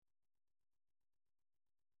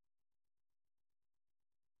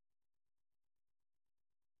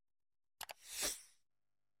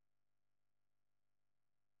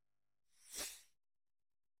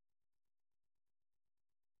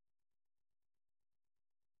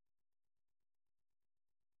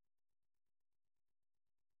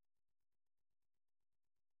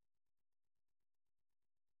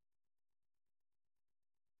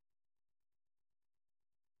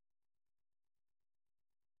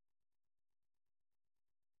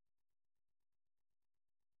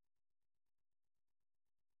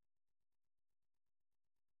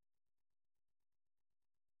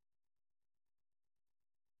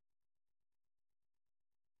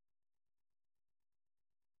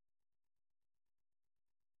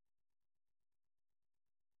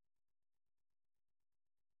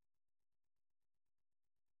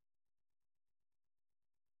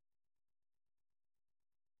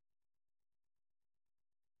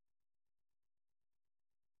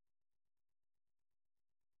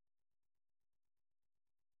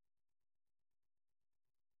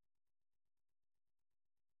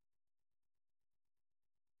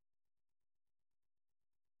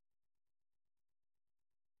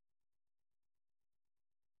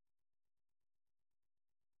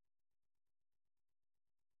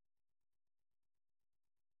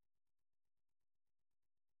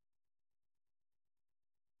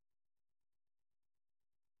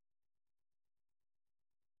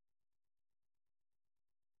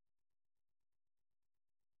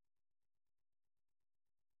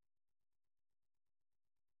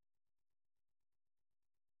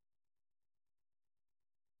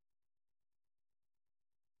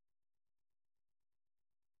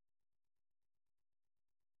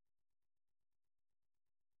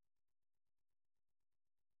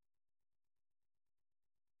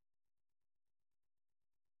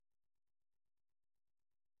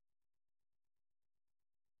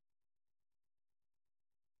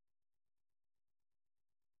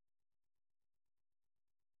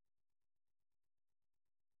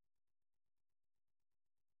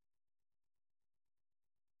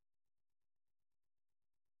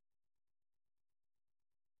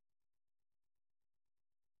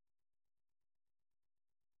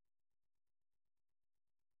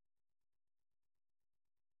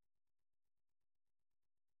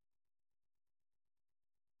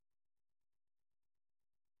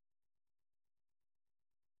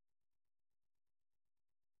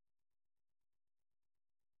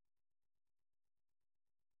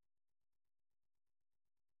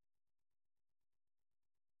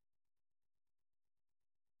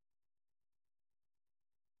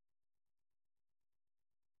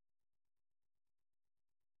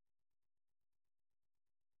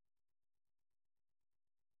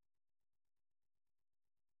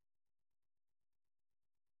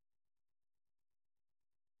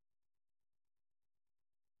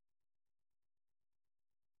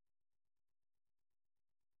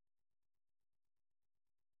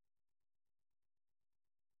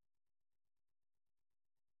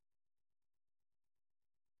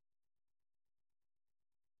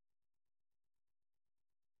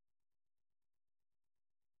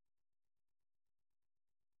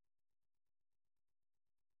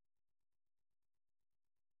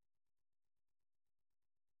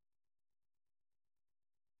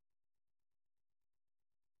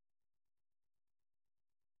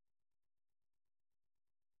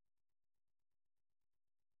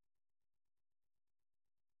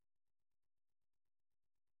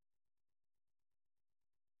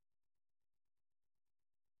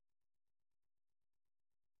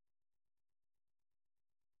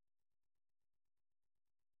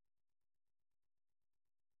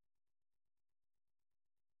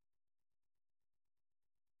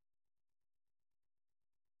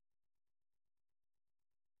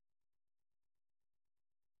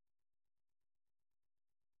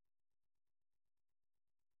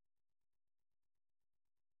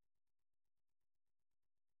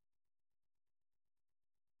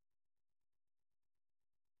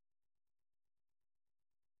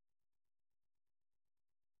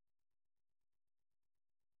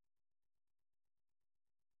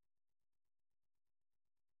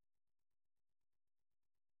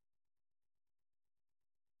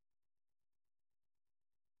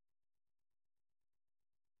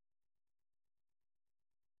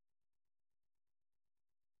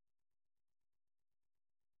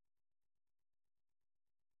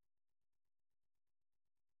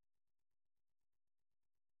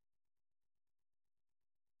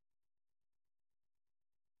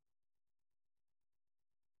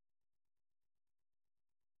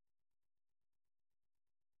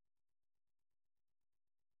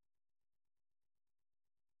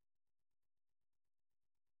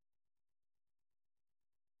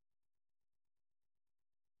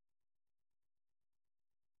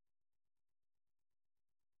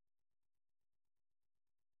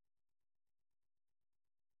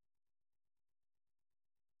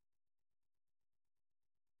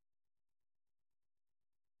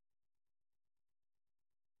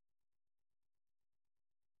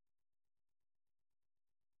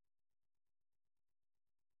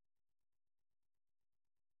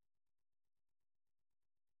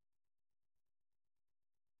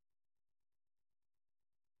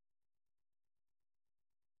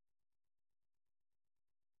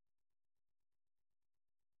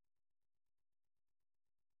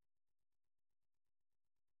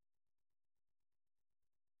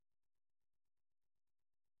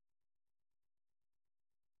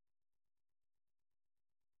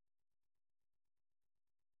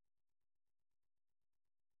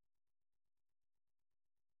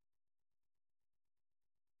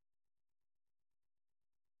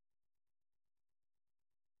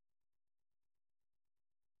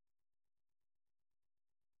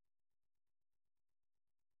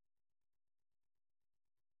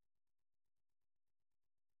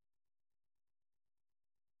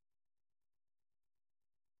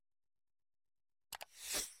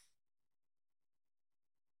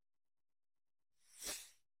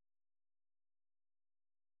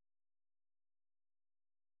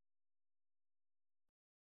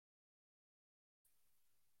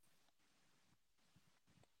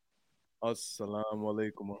Assalamu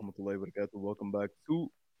alaikum wa rahmatullahi wa barakatuh. Welcome back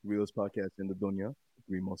to Realist Podcast in the Dunya,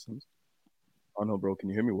 Three Muslims. I know, bro. Can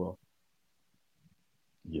you hear me well?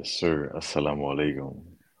 Yes, sir. Assalamu alaikum.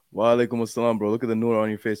 Wa alaikum assalam, bro. Look at the nur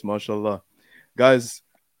on your face, mashallah. Guys,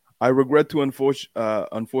 I regret to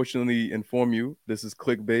unfortunately inform you this is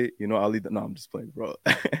clickbait. You know, Ali. No, I'm just playing, bro.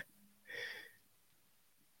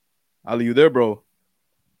 Ali, you there, bro?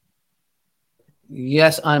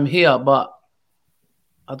 Yes, I'm here, but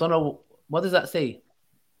I don't know what does that say. It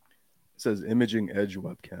says imaging edge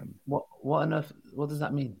webcam. What on earth? What does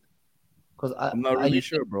that mean? Because I'm not really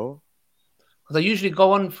sure, bro. Because I usually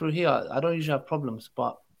go on through here. I don't usually have problems,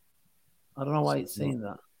 but I don't know why it's saying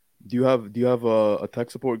that. Do you have a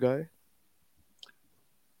tech support guy?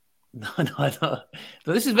 No, I don't.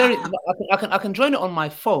 So this is very. I can join it on my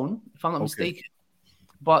phone if I'm not mistaken.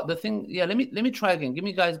 But the thing, yeah, let me try again. Give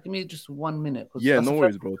me just 1 minute. Yeah, no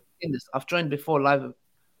worries, bro. I've joined before live.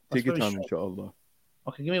 Take your time, inshallah.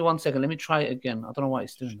 Okay, give me 1 second. Let me try it again. I don't know why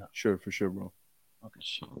it's doing that. Sure, for sure, bro. Okay,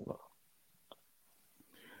 inshallah.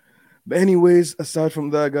 But anyways, aside from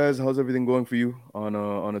that, guys, how's everything going for you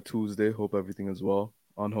on a Tuesday? Hope everything is well.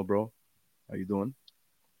 Anho, bro, how you doing?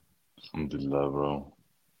 Alhamdulillah, bro.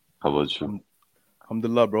 How about you?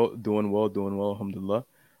 Alhamdulillah, bro. Doing well, alhamdulillah.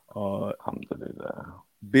 Alhamdulillah.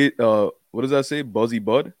 What does that say? Buzzy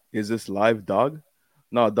Bud? Is this live, dog?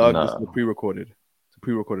 Nah, dog, this is a pre-recorded. It's a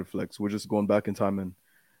pre-recorded flex. We're just going back in time and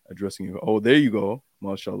addressing you. Oh, there you go.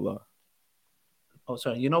 MashaAllah. Oh,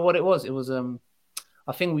 sorry. You know what it was? It was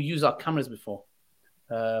I think we used our cameras before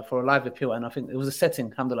for a live appeal, and I think it was a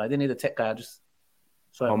setting. Alhamdulillah. I didn't need a tech guy. I just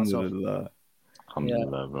saw it myself.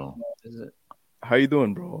 Alhamdulillah, bro. How you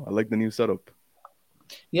doing, bro? I like the new setup.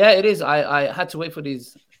 Yeah, it is. I had to wait for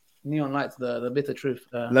these neon lights, the bitter truth.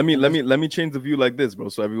 Let me change the view like this, bro,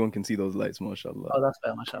 so everyone can see those lights. MashaAllah. Oh, that's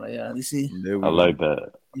fair, mashallah. Yeah, you see. I like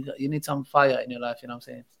that. You need some fire in your life. You know what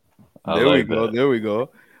I'm saying? There we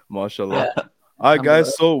go. MashaAllah. Yeah. All right,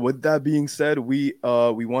 guys. So with that being said, we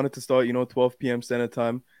wanted to start, 12 p.m. Standard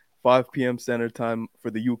Time, 5 p.m. Standard Time for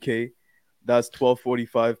the UK. That's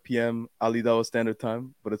 12:45 p.m. Ali Dawah Standard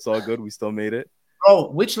Time, but it's all good. We still made it. Bro,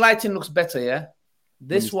 which lighting looks better? Yeah,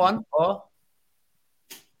 this one or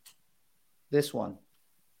this one?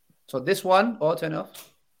 So this one or turn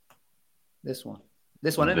off. This one.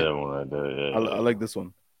 This one, that one right there. Yeah. I like this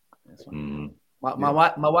one. This one. My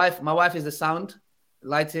wife is the sound,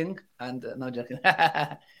 lighting, and no joking.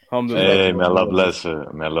 Hey, may Allah bless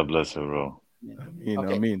her. May Allah bless her, bro.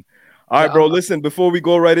 I mean. All right, bro. Listen, before we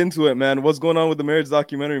go right into it, man, what's going on with the marriage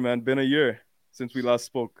documentary, man? Been a year since we last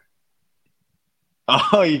spoke.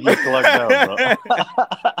 Oh, you get locked down,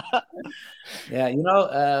 bro. Yeah,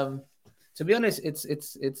 to be honest,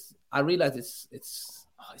 it's. I realize it's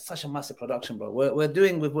such a massive production, bro. We're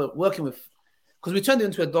working with, because we turned it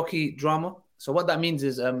into a docu-drama. So what that means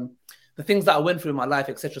is the things that I went through in my life,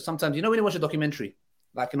 etc. Sometimes, when you watch a documentary,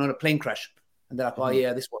 like a plane crash, and they're like, oh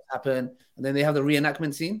yeah, this is what happened, and then they have the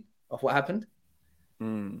reenactment scene of what happened.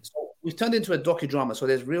 So we've turned it into a docudrama. So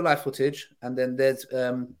there's real life footage, and then there's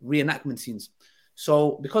reenactment scenes.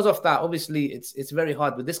 So because of that, obviously it's very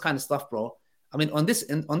hard with this kind of stuff, bro. I mean, on this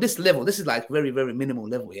level, this is like very, very minimal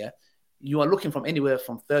level. Yeah, you are looking from anywhere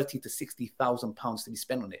from 30 to 60,000 pounds to be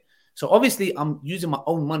spent on it. So obviously, I'm using my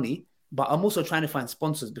own money, but I'm also trying to find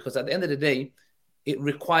sponsors, because at the end of the day, it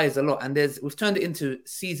requires a lot. And we've turned it into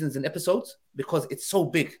seasons and episodes because it's so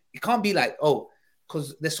big. It can't be like,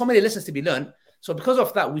 because there's so many lessons to be learned. So because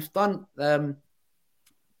of that, we've done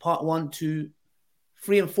part 1, 2,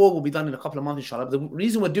 3, and 4 will be done in a couple of months, inshallah. But the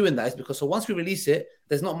reason we're doing that is because once we release it,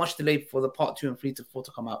 there's not much delay for the part 2 and 3 to 4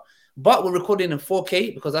 to come out. But we're recording in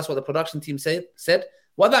 4K because that's what the production team said.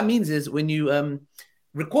 What that means is when you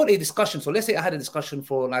record a discussion, so let's say I had a discussion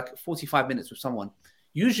for like 45 minutes with someone.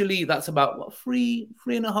 Usually that's about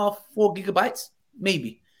 3.5, 4 gigabytes,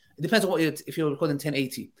 maybe. It depends on if you're recording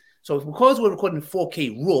 1080. So because we're recording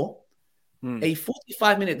 4K raw, a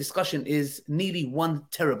 45-minute discussion is nearly 1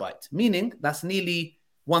 terabyte, meaning that's nearly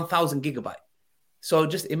 1,000 gigabyte. So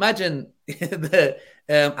just imagine I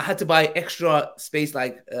had to buy extra space,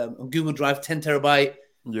 like on Google Drive, 10 terabyte.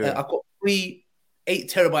 Yeah. I've got 3 8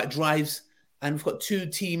 terabyte drives, and we've got 2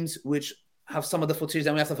 teams which have some of the footage,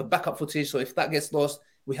 and we have to have a backup footage. So if that gets lost,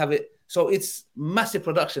 we have it. So it's massive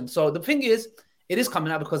production. So the thing is, it is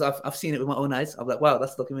coming out because I've seen it with my own eyes. I'm like, wow,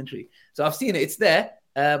 that's a documentary. So I've seen it. It's there.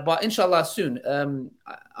 But inshallah soon. I'm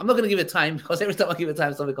not going to give it time, because every time I give it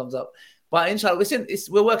time, something comes up. But inshallah,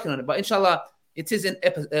 we're working on it. But inshallah, it is in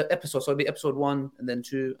episodes. So it'll be episode 1, and then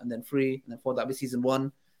 2, and then 3, and then 4. That'll be season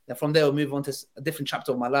 1. Then from there, we'll move on to a different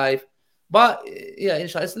chapter of my life. But yeah,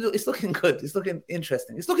 inshallah, it's looking good. It's looking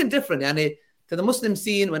interesting. It's looking different, and to the Muslim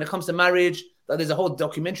scene when it comes to marriage. That there's a whole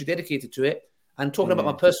documentary dedicated to it and talking about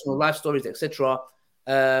my personal life stories, etc.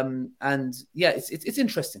 And yeah, it's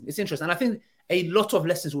interesting. It's interesting, and I think a lot of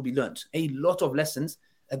lessons will be learned. A lot of lessons.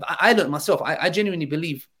 I learned myself. I genuinely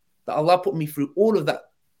believe that Allah put me through all of that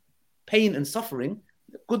pain and suffering,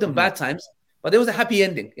 good and bad times, but there was a happy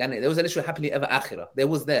ending. There was a literal happily ever akhirah. There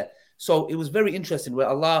was there. So it was very interesting where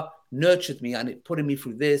Allah nurtured me and it putting me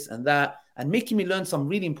through this and that and making me learn some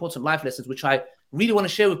really important life lessons, which I really want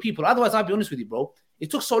to share with people. Otherwise, I'll be honest with you, bro. It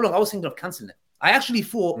took so long. I was thinking of canceling it. I actually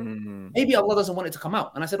thought maybe Allah doesn't want it to come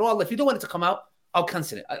out. And I said, oh, Allah, if you don't want it to come out, I'll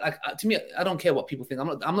cancel it. To me, I don't care what people think.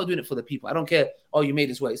 I'm not doing it for the people. I don't care. Oh, you made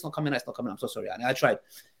this way. It's not coming out. It's not coming out. I'm so sorry. I tried.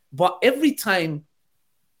 But every time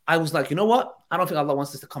I was like, you know what? I don't think Allah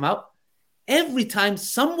wants this to come out. Every time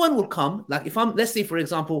someone will come, like if let's say, for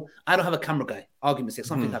example, I don't have a camera guy, argument's sake,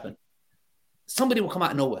 something happened. Somebody will come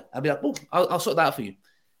out of nowhere. I'll be like, oh, I'll sort that out for you.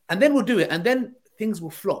 And then we'll do it. And then things will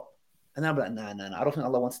flop. And then I'll be like, nah, I don't think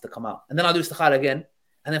Allah wants it to come out. And then I'll do istikhara again.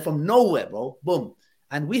 And then from nowhere, bro, boom.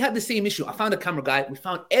 And we had the same issue. I found a camera guy. We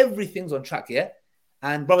found everything's on track here.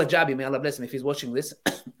 And brother Jabi, may Allah bless him if he's watching this,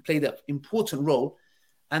 played an important role.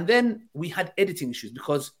 And then we had editing issues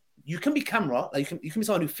because you can be camera, like you can be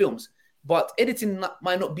someone who films, but editing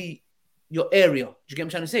might not be your area. Do you get what I'm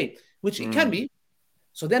trying to say? Which it can be.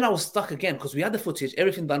 So then I was stuck again because we had the footage,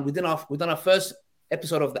 everything done. We've done our first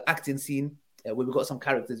episode of the acting scene where we got some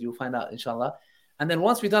characters. You'll find out, inshallah. And then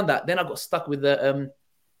once we've done that, then I got stuck with the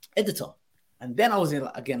editor. And then I was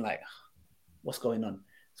again like, what's going on?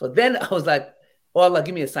 So then I was like, oh Allah,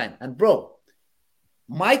 give me a sign. And bro,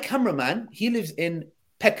 my cameraman, he lives in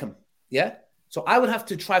Peckham. Yeah. So I would have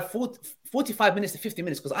to try 45 minutes to 50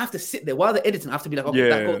 minutes because I have to sit there while they're editing. I have to be like,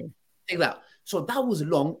 okay, take that. So that was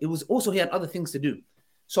long. It was also he had other things to do.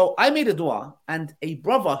 So I made a dua, and a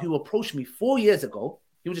brother who approached me 4 years ago,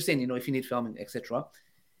 he was just saying, if you need filming, etc.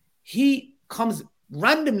 He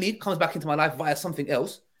randomly comes back into my life via something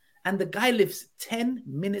else. And the guy lives 10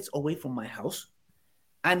 minutes away from my house.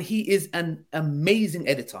 And he is an amazing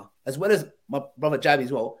editor, as well as my brother Jabi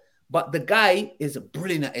as well. But the guy is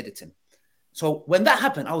brilliant at editing. So when that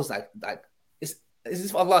happened, I was like, is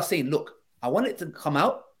this Allah saying, look, I want it to come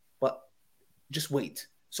out, but just wait.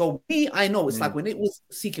 So I know it's like when it was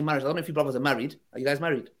seeking marriage. I don't know if you brothers are married. Are you guys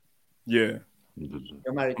married? Yeah.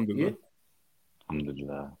 You're married. You?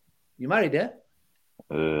 Alhamdulillah. You married, yeah?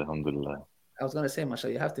 Alhamdulillah. I was going to say,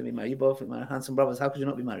 mashallah, you have to be married. You both my handsome brothers. How could you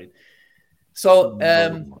not be married? So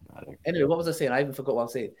anyway, what was I saying? I even forgot what I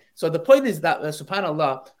was saying. So the point is that,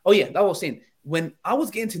 subhanAllah, oh yeah, that was I was saying. When I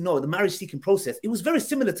was getting to know the marriage seeking process, it was very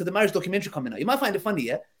similar to the marriage documentary coming out. You might find it funny,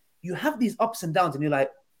 yeah? You have these ups and downs and you're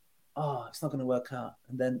like, oh, it's not going to work out.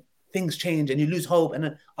 And then things change and you lose hope. And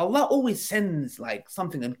then Allah always sends like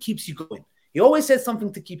something and keeps you going. He always says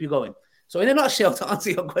something to keep you going. So in a nutshell, to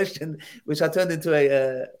answer your question, which I turned into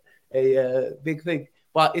a big thing,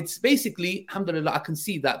 but it's basically, alhamdulillah, I can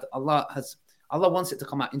see that Allah wants it to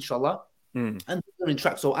come out, inshallah, and we're in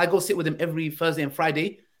track. So I go sit with him every Thursday and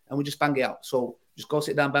Friday, and we just bang it out. So just go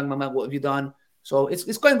sit down, bang my man, what have you done? So it's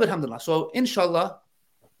going good, alhamdulillah. So inshallah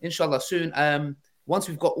soon. Once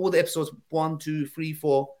we've got all the episodes 1, 2, 3,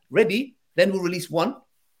 4 ready, then we'll release one,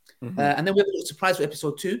 and then we have a little surprise for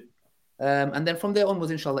episode 2. And then from there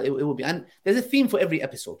onwards, inshallah, it will be. And there's a theme for every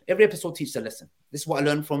episode. Every episode teaches a lesson. This is what I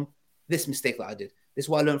learned from this mistake that I did. This is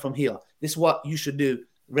what I learned from here. This is what you should do.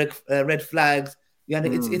 Red flags. Yeah,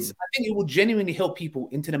 it's. I think it will genuinely help people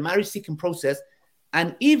into the marriage seeking process.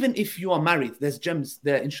 And even if you are married, there's gems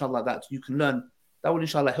there, inshallah, that you can learn. That will,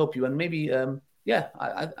 inshallah, help you. And maybe,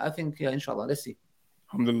 I think, inshallah, let's see.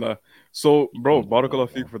 Alhamdulillah. So, bro,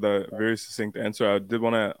 barakallah feek for that very succinct answer. I did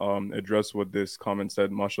want to address what this comment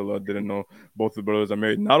said. MashaAllah, didn't know both the brothers are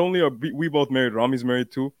married. Not only are we both married, Rami's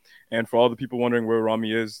married too. And for all the people wondering where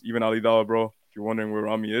Rami is, even Ali Dawa, bro, if you're wondering where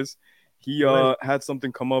Rami is, he had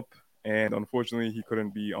something come up, and unfortunately, he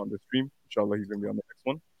couldn't be on the stream. Inshallah, he's going to be on the next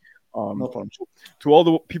one. No problem. To all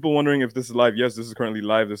the people wondering if this is live, yes, this is currently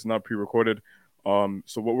live. This is not pre-recorded.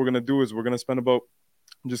 So what we're going to do is we're going to spend about,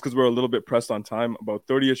 just because we're a little bit pressed on time, about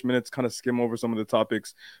 30-ish minutes, kind of skim over some of the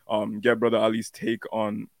topics, get Brother Ali's take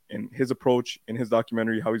on in his approach in his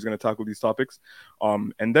documentary, how he's going to tackle these topics.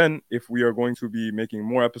 And then if we are going to be making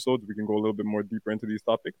more episodes, we can go a little bit more deeper into these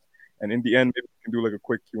topics. And in the end, maybe we can do like a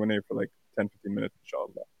quick Q&A for like 10-15 minutes,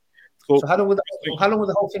 inshallah. So how long will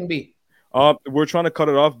the whole thing be? We're trying to cut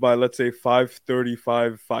it off by, let's say,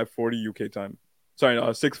 5:35, 5:40 UK time. Sorry,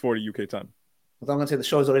 6:40 UK time. I'm going to say the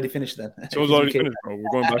show's already finished then. Show's already finished, bro. We're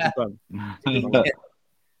going back in time.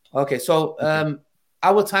 Okay, so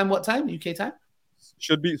our time, what time? UK time?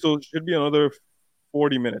 Should be another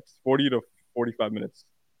 40 minutes, 40 to 45 minutes.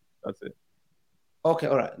 That's it. Okay,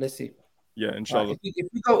 all right. Let's see. Yeah, inshallah. Right.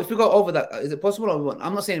 If we go over that, is it possible or we won't?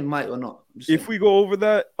 I'm not saying it might or not. If we go over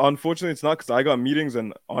that, unfortunately, it's not because I got meetings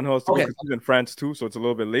and Angel has to go because he's in France too, so it's a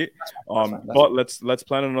little bit late. But let's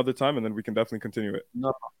plan another time and then we can definitely continue it.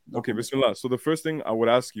 No okay, Bismillah. So the first thing I would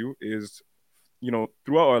ask you is,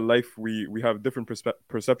 throughout our life, we have different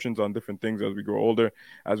perceptions on different things as we grow older,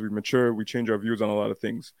 as we mature, we change our views on a lot of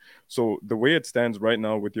things. So the way it stands right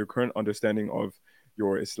now with your current understanding of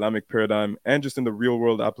your Islamic paradigm and just in the real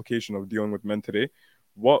world application of dealing with men today,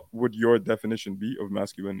 what would your definition be of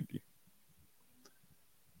masculinity?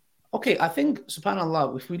 Okay, I think,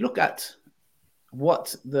 subhanAllah, if we look at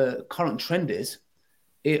what the current trend is,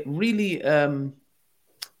 it really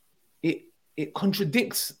it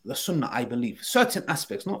contradicts the Sunnah, I believe. Certain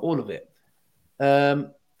aspects, not all of it.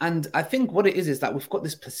 And I think what it is that we've got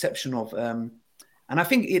this perception of, and I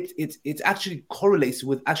think it actually correlates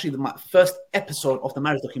with actually the first episode of the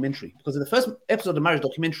marriage documentary. Because in the first episode of the marriage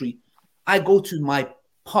documentary, I go to my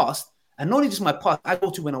past, and not only just my past, I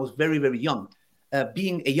go to when I was very, very young,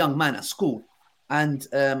 being a young man at school, and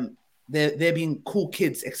they're being cool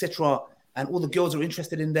kids, etc. And all the girls are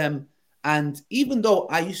interested in them. And even though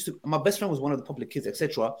my best friend was one of the popular kids,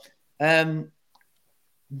 etc.,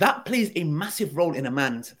 that plays a massive role in a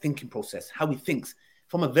man's thinking process, how he thinks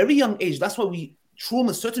from a very young age. That's why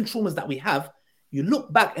certain traumas that we have, you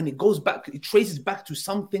look back and it traces back to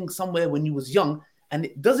something somewhere when you was young, and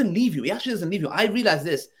it doesn't leave you. It actually doesn't leave you. I realized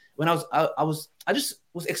this when I just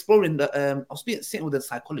was exploring I was sitting with a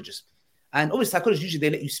psychologist, and obviously psychologists usually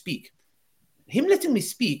they let you speak. Him letting me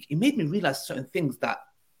speak, it made me realize certain things that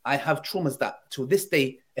I have traumas that to this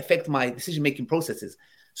day affect my decision-making processes.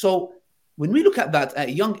 So when we look at that at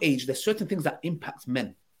a young age, there's certain things that impact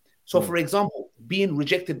men. So for example, being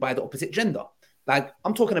rejected by the opposite gender. Like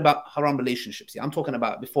I'm talking about haram relationships. Yeah? I'm talking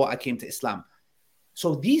about before I came to Islam.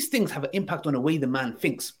 So these things have an impact on the way the man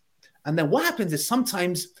thinks. And then what happens is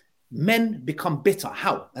sometimes men become bitter.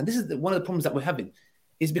 How? And this is one of the problems that we're having,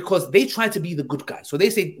 is because they try to be the good guy. So they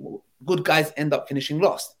say good guys end up finishing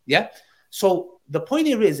last. Yeah. So the point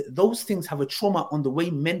here is those things have a trauma on the way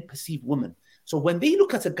men perceive women. So when they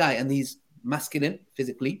look at a guy and he's masculine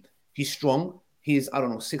physically, he's strong, he's,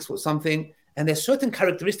 6 foot something, and there's certain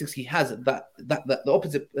characteristics he has that the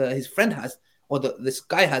opposite his friend has, or this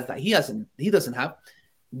guy has that he doesn't have,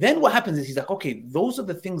 then what happens is he's like, okay, those are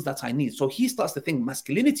the things that I need. So he starts to think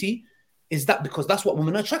masculinity is that because that's what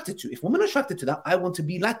women are attracted to. If women are attracted to that, I want to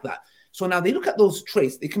be like that. So now they look at those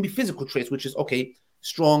traits. It can be physical traits, which is okay,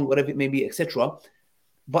 strong, whatever it may be, etc.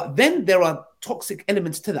 But then there are toxic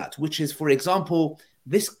elements to that, which is, for example,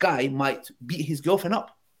 this guy might beat his girlfriend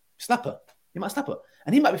up, slap her. He might slap her.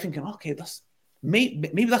 And he might be thinking, okay,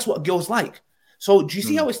 maybe that's what girls like. So do you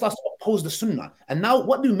see how it starts to oppose the Sunnah? And now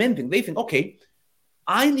what do men think? They think, okay,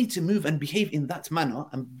 I need to move and behave in that manner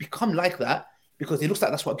and become like that because it looks like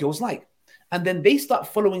that's what girls like. And then they start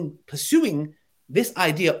pursuing this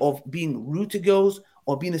idea of being rude to girls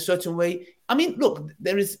or being a certain way. I mean, look,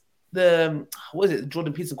 there is Jordan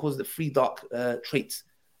Peterson calls it the 3 dark traits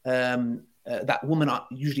that women are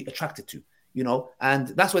usually attracted to, and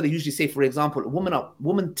that's why they usually say, for example,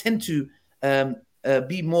 women tend to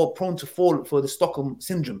be more prone to fall for the Stockholm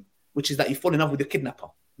syndrome, which is that you fall in love with your kidnapper.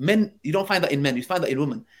 Men, you don't find that in men, you find that in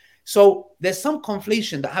women. So there's some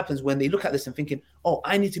conflation that happens when they look at this and thinking, oh,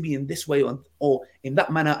 I need to be in this way or in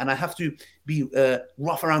that manner, and I have to be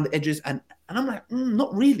rough around the edges. And I'm like,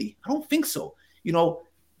 not really. I don't think so.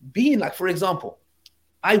 Being like, for example,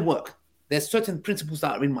 I work. There's certain principles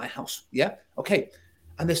that are in my house. Yeah. Okay.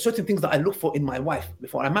 And there's certain things that I look for in my wife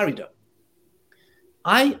before I married her.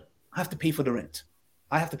 I have to pay for the rent.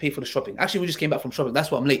 I have to pay for the shopping. Actually, we just came back from shopping.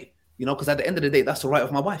 That's why I'm late. Because at the end of the day, that's the right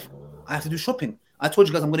of my wife. I have to do shopping. I told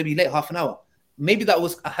you guys I'm going to be late half an hour. Maybe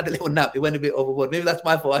I had a little nap. It went a bit overboard. Maybe that's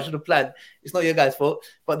my fault. I should have planned. It's not your guys' fault.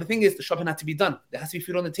 But the thing is, the shopping had to be done. There has to be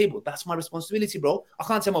food on the table. That's my responsibility, bro. I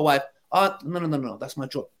can't tell my wife, no. That's my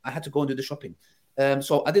job. I had to go and do the shopping.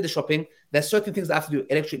 So I did the shopping. There's certain things that I have to do.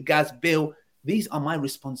 Electric, gas, bill. These are my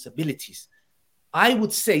responsibilities. I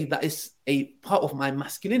would say that is a part of my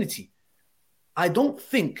masculinity. I don't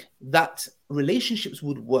think that relationships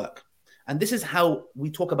would work. And this is how we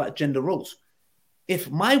talk about gender roles. If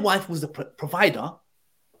my wife was the provider,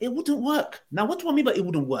 it wouldn't work. Now, what do I mean by it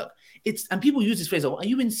wouldn't work? And people use this phrase, are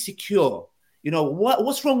you insecure?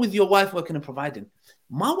 What's wrong with your wife working and providing?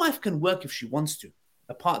 My wife can work if she wants to,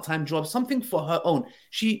 a part-time job, something for her own.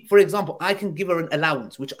 For example, I can give her an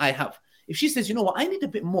allowance, which I have. If she says, you know what, I need a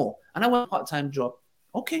bit more, and I want a part-time job,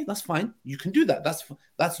 okay, that's fine. You can do that.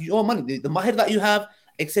 That's your money. The mahar that you have,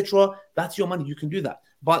 etc., that's your money. You can do that.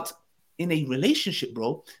 But in a relationship,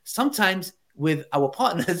 bro, sometimes with our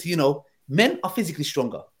partners, Men are physically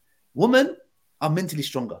stronger. Women are mentally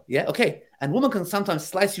stronger. Yeah, okay. And women can sometimes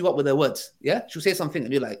slice you up with their words. Yeah, she'll say something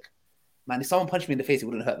and you're like, man, if someone punched me in the face, it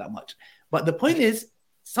wouldn't hurt that much. But the point is,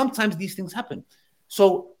 sometimes these things happen.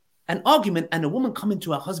 So an argument and a woman coming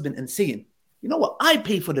to her husband and saying, you know what, I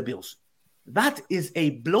pay for the bills. That is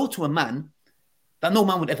a blow to a man that no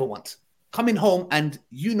man would ever want. Coming home and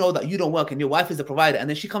you know that you don't work and your wife is the provider, and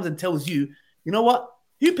then she comes and tells you, you know what,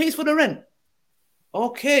 who pays for the rent?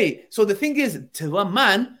 Okay, so the thing is, to a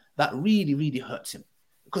man, that really, really hurts him.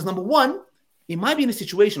 Because number one, he might be in a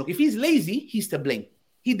situation, look, if he's lazy, he's to blame.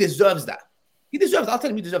 He deserves that. He deserves that. I'll tell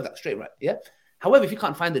him he deserves that straight, right? Yeah. However, if he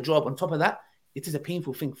can't find a job on top of that, it is a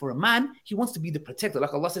painful thing. For a man, he wants to be the protector.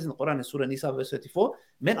 Like Allah says in the Quran in Surah Nisa, verse 34,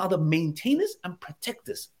 men are the maintainers and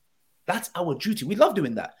protectors. That's our duty. We love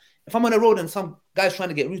doing that. If I'm on a road and some guy's trying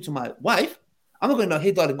to get rude to my wife, I'm not going to,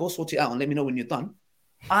 hey, darling, go sort it out and let me know when you're done.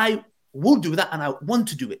 I will do that and I want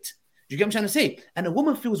to do it. Do you get what I'm trying to say? And a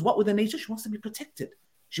woman feels what with her nature? She wants to be protected.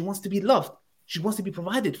 She wants to be loved. She wants to be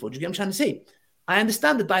provided for. Do you get what I'm trying to say? I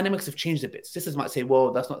understand the dynamics have changed a bit. Sisters might say,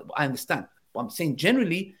 well, that's not, I understand. But I'm saying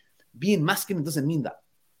generally, being masculine doesn't mean that.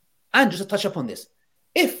 And just to touch up on this,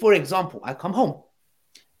 if, for example, I come home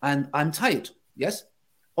and I'm tired, yes,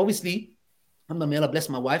 obviously, may Allah bless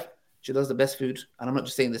my wife. She does the best food. And I'm not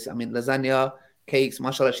just saying this. I mean, lasagna, cakes,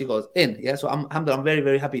 mashallah, she goes in. Yeah, so I'm very,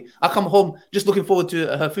 very happy. I come home just looking forward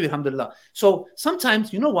to her food, alhamdulillah. So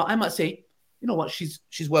sometimes, you know what, I might say, you know what, she's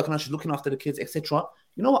working on, she's looking after the kids, etc.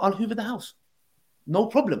 You know what, I'll hoover the house. No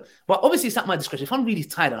problem. But obviously, it's at my discretion. If I'm really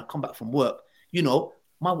tired and I come back from work, you know,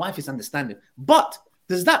 my wife is understanding. But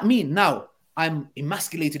does that mean now I'm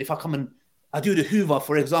emasculated if I come and I do the hoover,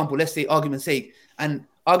 for example, let's say argument's sake, and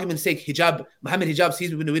argument's sake, Muhammad Hijab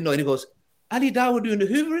sees me in the window and he goes, Ali Dawah doing the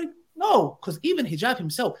hoovering? No, because even Hijab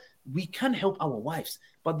himself, we can help our wives.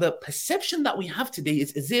 But the perception that we have today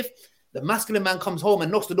is as if the masculine man comes home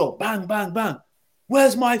and knocks the door, bang, bang, bang.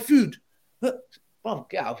 Where's my food? Bro,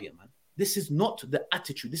 get out of here, man. This is not the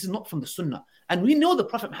attitude. This is not from the Sunnah. And we know the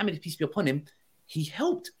Prophet Muhammad, peace be upon him, he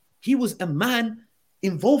helped. He was a man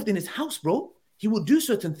involved in his house, bro. He would do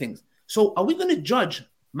certain things. So are we going to judge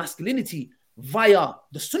masculinity via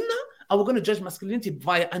the Sunnah? Or are we going to judge masculinity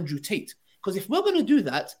via Andrew Tate? Because if we're going to do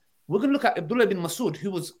that, we're going to look at Abdullah bin Masud,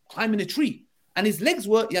 who was climbing a tree, and his legs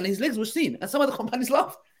were seen. And some of the companions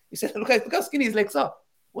laughed. He said, look how skinny his legs are.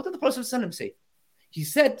 What did the Prophet ﷺ say? He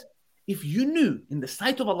said, if you knew in the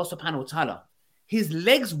sight of Allah subhanahu wa ta'ala, his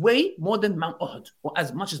legs weigh more than Mount Uhud, or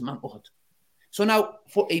as much as Mount Uhud. So now,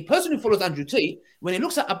 for a person who follows Andrew Tate, when he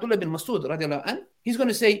looks at Abdullah bin Masud, radiallahu anh, he's going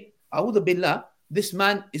to say, A'udhu billah, this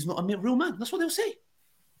man is not a real man. That's what they'll say.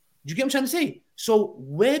 Do you get what I'm trying to say? So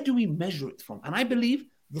where do we measure it from? And I believe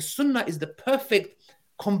the Sunnah is the perfect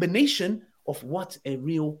combination of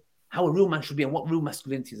how a real man should be and what real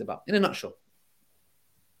masculinity is about, in a nutshell.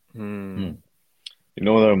 You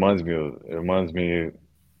know what that reminds me of? It reminds me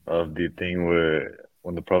of the thing where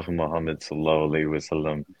when the Prophet Muhammad sallallahu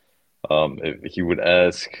alaihi wasallam, he would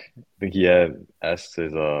ask, I think he had asked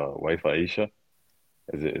his wife Aisha,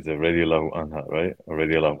 is it radiallahu anha, right? Or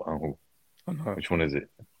radiallahu anhu? Anha. Which one is it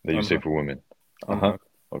that you Anha. say for women? Anha.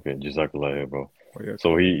 Okay, jazakallah, bro. Oh, yeah.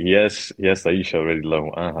 So he asked Aisha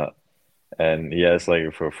radiallahu anha, and he asked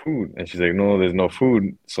like for food, and she's like, no, there's no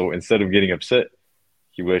food. So instead of getting upset,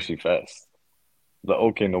 he would actually fast. Like,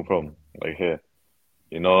 okay, no problem. Like here,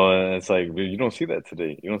 you know, and it's like you don't see that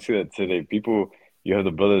today. You don't see that today. People, you have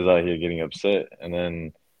the brothers out here getting upset, and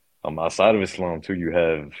then outside of Islam too, you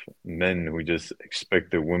have men who just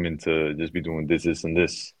expect their women to just be doing this, and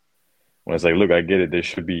this. When it's like, look, I get it. There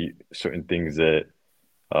should be certain things that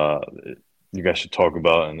you guys should talk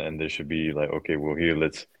about, and there should be like, okay, well, here,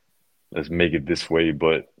 let's make it this way.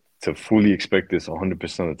 But to fully expect this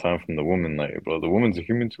 100% of the time from the woman, like, bro, the woman's a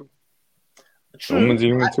human too. True. The woman's a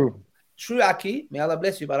human too. True, Aki. May Allah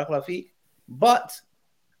bless you, barakallahu feek. But,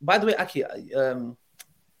 by the way, Aki,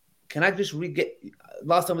 can I just get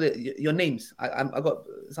last time your names? I got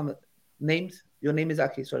some names. Your name is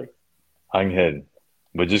Aki, sorry. Angel.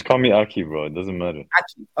 But just call me Aki, bro. It doesn't matter.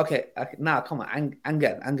 Aki. Okay. Nah, come on.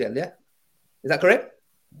 Angel, yeah? Is that correct?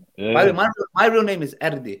 Yeah. By the way, my real name is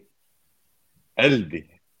Erdi. Eldi.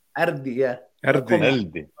 Erdi, yeah.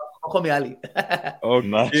 Eldi. Call me Ali. Oh,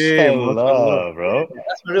 mashallah, bro.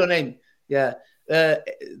 That's my real name. Yeah.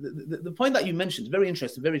 The point that you mentioned is very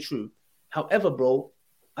interesting, very true. However, bro,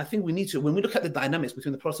 I think we need to, when we look at the dynamics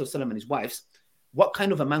between the Prophet ﷺ and his wives, what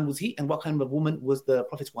kind of a man was he and what kind of a woman was the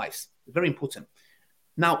Prophet's wives? Very important.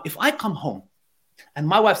 Now, if I come home and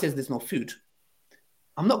my wife says there's no food,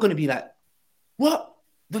 I'm not going to be like, what?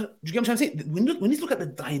 Do you get what I'm trying to say? We need to look at the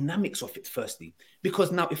dynamics of it firstly.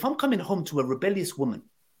 Because now, if I'm coming home to a rebellious woman,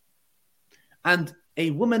 and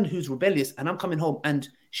a woman who's rebellious, and I'm coming home, and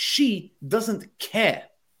she doesn't care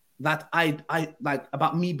that I like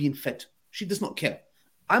about me being fed. She does not care.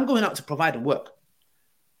 I'm going out to provide and work.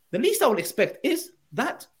 The least I would expect is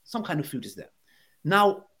that some kind of food is there.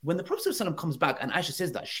 Now, when the Prophet ﷺ comes back and Aisha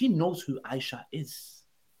says that, she knows who Aisha is.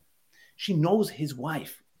 She knows his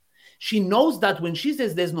wife. She knows that when she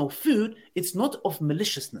says there's no food, it's not of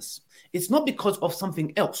maliciousness. It's not because of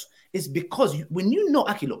something else. It's because when you know,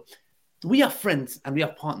 Akilo, we are friends and we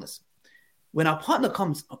are partners. When our partner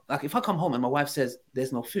comes, like if I come home and my wife says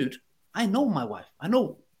there's no food, I know my wife. I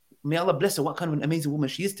know, may Allah bless her, what kind of an amazing woman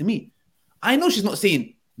she is to me. I know she's not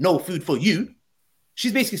saying no food for you.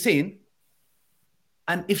 She's basically saying,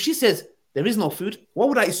 and if she says there is no food, what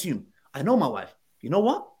would I assume? I know my wife. You know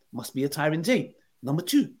what? Must be a tiring day. Number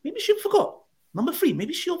 2, maybe she forgot. Number 3,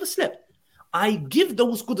 maybe she overslept. I give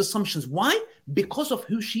those good assumptions. Why? Because of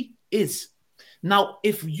who she is. Now,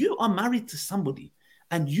 if you are married to somebody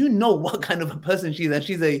and you know what kind of a person she is, and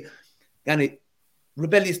she's a kind of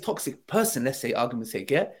rebellious, toxic person, let's say, argument's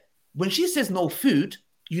sake, yeah? When she says no food,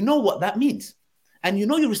 you know what that means. And you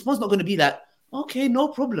know your response is not going to be that, okay, no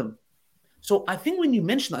problem. So I think when you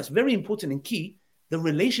mention that, it's very important and key. The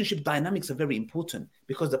relationship dynamics are very important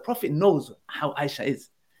because the Prophet knows how Aisha is.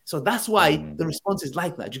 So that's why the response is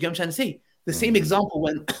like that. Do you get what I'm trying to say? The same example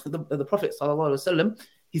when the Prophet, sallallahu alaihi wasallam,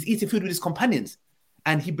 he's eating food with his companions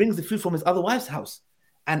and he brings the food from his other wife's house.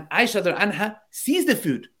 And Aisha anha sees the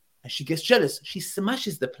food and she gets jealous. She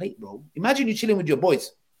smashes the plate, bro. Imagine you chilling with your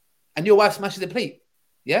boys and your wife smashes the plate.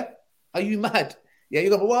 Yeah? Are you mad? Yeah, you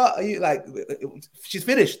go, what? Are you like, she's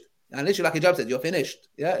finished. And literally, like Hijab said, you're finished.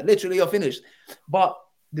 Yeah, literally, you're finished. But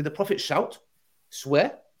did the Prophet shout,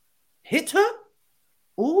 swear, hit her?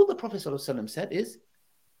 All the Prophet ﷺ said is,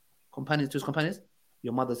 companions to his companions,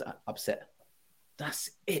 your mother's upset.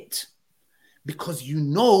 That's it. Because you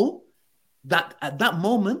know that at that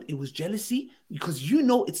moment, it was jealousy, because you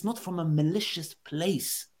know it's not from a malicious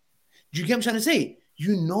place. Do you get what I'm trying to say?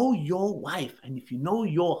 You know your wife, and if you know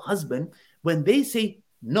your husband, when they say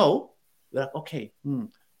no, you're like, okay,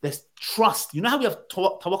 there's trust. You know how we have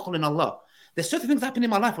tawakkul in Allah? There's certain things happen in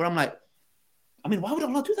my life where I'm like, I mean, why would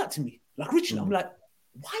Allah do that to me? Like Richard, I'm like,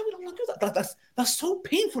 why would Allah do that? That's so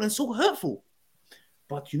painful and so hurtful.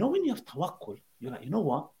 But you know, when you have tawakkul, you're like, you know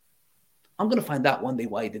what? I'm going to find out one day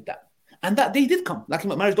why he did that. And that day did come, like in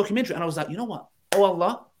my marriage documentary. And I was like, you know what? Oh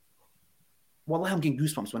Allah, Wallahi, I'm getting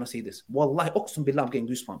goosebumps when I say this. Wallahi, Uqsum Billah, I'm getting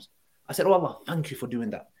goosebumps. I said, oh Allah, thank you for doing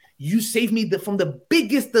that. You saved me from the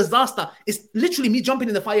biggest disaster. It's literally me jumping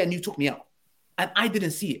in the fire and you took me out. And I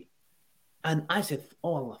didn't see it. And I said,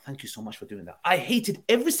 oh Allah, thank you so much for doing that. I hated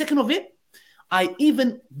every second of it. I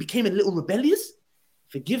even became a little rebellious.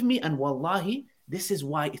 Forgive me. And wallahi, this is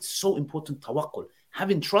why it's so important, tawakkul.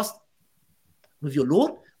 Having trust with your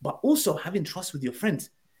Lord, but also having trust with your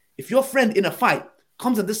friends. If your friend in a fight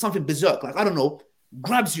comes and does something berserk, like, I don't know,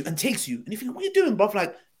 grabs you and takes you, and you think, what are you doing, bro?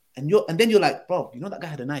 Like, and then you're like, bro, you know that guy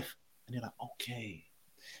had a knife. And you're like, okay.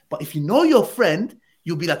 But if you know your friend,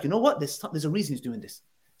 you'll be like, you know what? There's a reason he's doing this.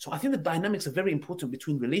 So I think the dynamics are very important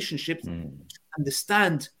between relationships to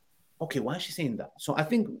understand, okay, why is she saying that? So I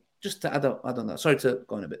think just to add on that, sorry to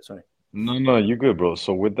go on a bit, sorry. No, you're good, bro.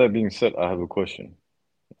 So with that being said, I have a question.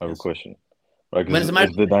 Right, When's the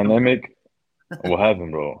marriage? Is the dynamic, what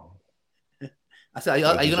happened, bro? I said,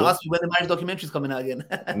 are you going to ask me when the marriage documentary is coming out again?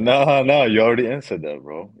 No, you already answered that,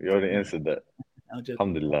 bro. You already answered that.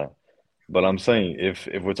 Alhamdulillah. But I'm saying, if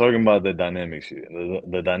we're talking about the dynamics here,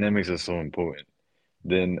 the dynamics are so important,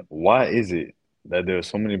 then why is it that there are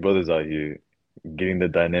so many brothers out here getting the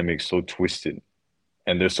dynamics so twisted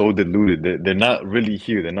and they're so diluted? They're not really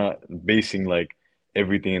here. They're not basing like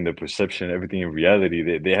everything in the perception, everything in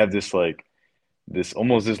reality. They have this like, this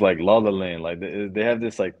almost this like la la land, like they have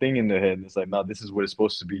this like thing in their head. It's like, no, this is what it's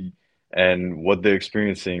supposed to be, and what they're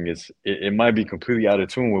experiencing is it might be completely out of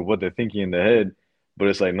tune with what they're thinking in their head, but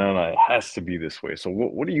it's like, no, it has to be this way. So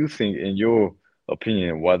what do you think, in your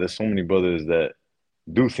opinion, why there's so many brothers that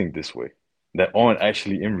do think this way, that aren't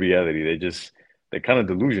actually in reality? They're kind of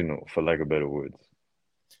delusional, for lack of better words.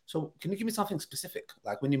 So can you give me something specific,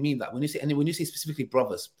 like when you mean that, when you say specifically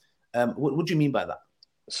brothers, what do you mean by that?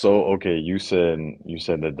 So, okay, you said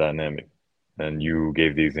the dynamic, and you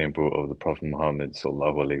gave the example of the Prophet Muhammad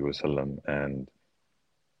sallallahu alaihi wasallam and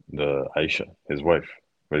the Aisha, his wife,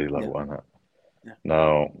 radiallahu anha. Yeah.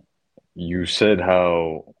 Now, you said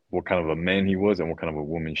what kind of a man he was and what kind of a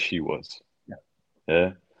woman she was.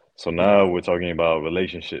 Yeah. So now we're talking about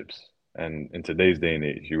relationships, and in today's day and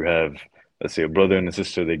age, you have, let's say, a brother and a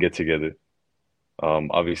sister, they get together,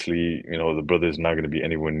 Obviously, the brother is not going to be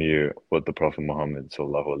anywhere near what the Prophet Muhammad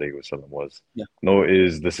sallallahu alaihi wasallam was. Yeah. Nor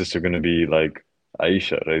is the sister going to be like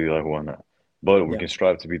Aisha radiallahu anha. But we Yeah. can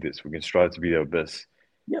strive to be this. We can strive to be our best.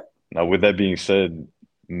 Yeah. Now, with that being said,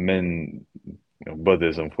 men,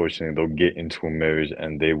 brothers, unfortunately, they'll get into a marriage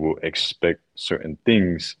and they will expect certain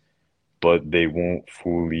things, but they won't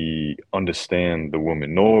fully understand the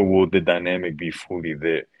woman, nor will the dynamic be fully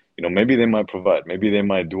there. Maybe they might provide, maybe they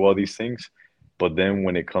might do all these things, but then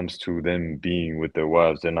when it comes to them being with their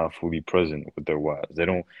wives, they're not fully present with their wives.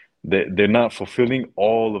 They're not fulfilling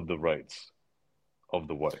all of the rights of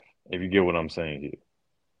the wife, if you get what I'm saying here.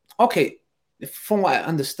 Okay, from what I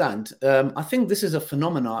understand, I think this is a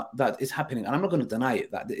phenomena that is happening, and I'm not going to deny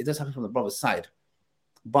it, that it does happen from the brother's side.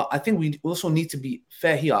 But I think we also need to be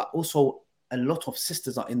fair here. Also, a lot of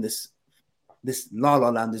sisters are in this la la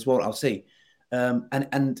land as well, I'll say.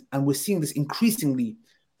 And we're seeing this increasingly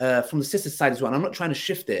from the sister side as well. And I'm not trying to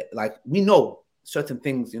shift it. Like, we know certain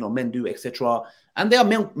things, men do, etc. And there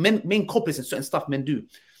are main culprits in certain stuff men do.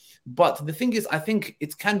 But the thing is, I think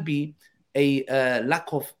it can be a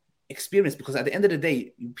lack of experience, because at the end of the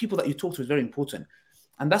day, people that you talk to is very important.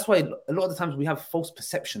 And that's why a lot of the times we have false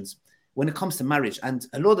perceptions when it comes to marriage. And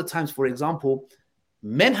a lot of the times, for example,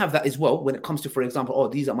 men have that as well when it comes to, for example, oh,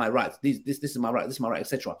 these are my rights, this is my right, this is my right,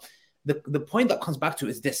 etc. The point that comes back to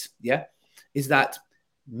is this, is that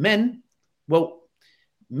men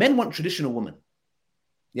want traditional women,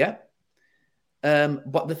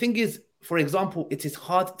 but the thing is, for example, it is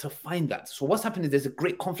hard to find that. So what's happening is there's a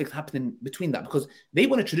great conflict happening between that, because they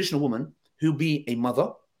want a traditional woman who'll be a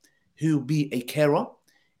mother, who'll be a carer,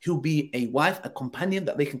 who'll be a wife, a companion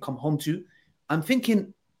that they can come home to. I'm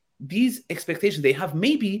thinking these expectations they have,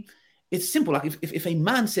 maybe it's simple. Like if a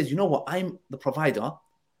man says, you know what, I'm the provider,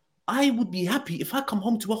 I would be happy if I come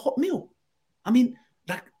home to a hot meal. I mean,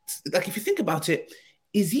 like if you think about it,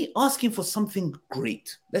 is he asking for something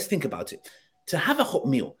great? Let's think about it. To have a hot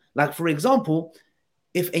meal. Like, for example,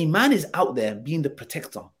 if a man is out there being the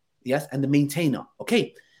protector, yes, and the maintainer,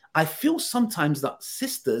 okay, I feel sometimes that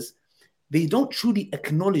sisters, they don't truly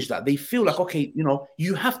acknowledge that. They feel like, okay,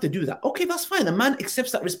 you have to do that. Okay, that's fine. A man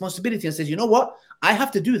accepts that responsibility and says, you know what, I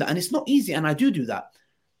have to do that. And it's not easy, and I do that.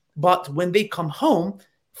 But when they come home,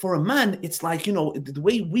 for a man, it's like, the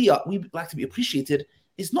way we like to be appreciated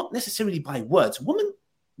is not necessarily by words. Women,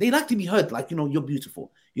 they like to be heard, like, you're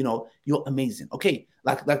beautiful, you're amazing. Okay,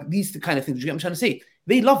 like these kind of things. You get what I'm trying to say?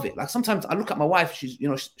 They love it. Like, sometimes I look at my wife, she's,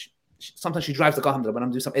 sometimes she drives the car, when I'm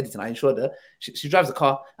doing some editing, I ensure that she drives the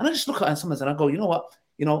car, and I just look at her and sometimes and I go, you know what,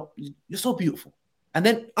 you're so beautiful. And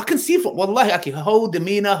then I can see from, wallahi, okay, her whole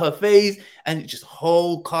demeanor, her face, and just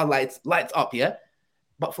whole car lights up, yeah?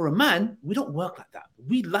 But for a man, we don't work like that.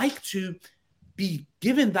 We like to be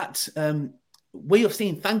given that way of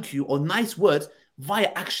saying thank you or nice words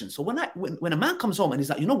via action. So when a man comes home and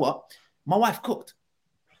he's like, you know what, my wife cooked.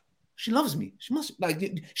 She loves me.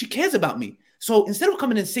 She cares about me. So instead of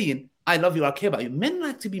coming and saying, I love you, I care about you, men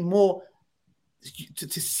like to be more,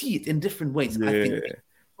 to see it in different ways, I think.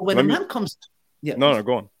 When a man comes... Yeah. No,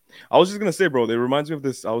 go on. I was just going to say, bro, it reminds me of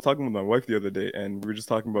this. I was talking with my wife the other day, and we were just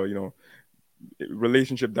talking about,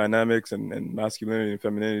 relationship dynamics and masculinity and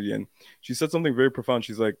femininity. And she said something very profound.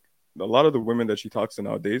 She's like, a lot of the women that she talks to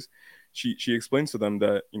nowadays, she explains to them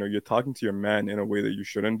that, you're talking to your man in a way that you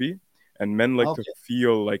shouldn't be. And men like to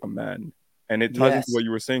feel like a man. And it ties into what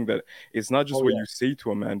you were saying, that it's not just what you say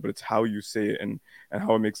to a man, but it's how you say it and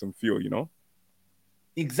how it makes them feel,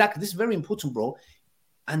 Exactly. This is very important, bro.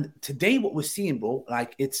 And today what we're seeing, bro,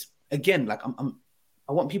 like, it's, again, like,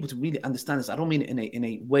 I want people to really understand this. I don't mean it in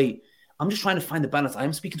a way. I'm just trying to find the balance. I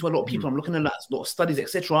am speaking to a lot of people. I'm looking at a lot of studies,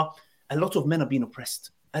 etc. A lot of men are being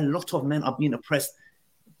oppressed. A lot of men are being oppressed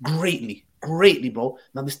greatly, bro.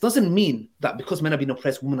 Now, this doesn't mean that because men are being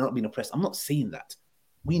oppressed, women are not being oppressed. I'm not saying that.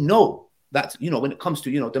 We know that, when it comes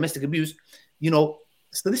to, domestic abuse,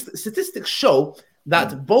 statistics show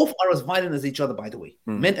that both are as violent as each other, by the way.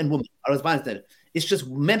 Men and women are as violent as each other. It's just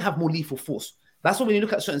men have more lethal force. That's why when you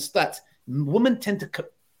look at certain stats, women tend to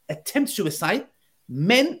attempt suicide.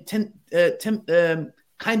 Men tend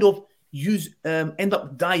kind of end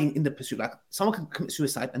up dying in the pursuit. Like, someone can commit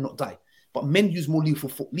suicide and not die, but men use more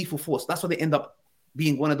lethal force. That's why they end up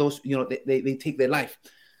being one of those, they take their life.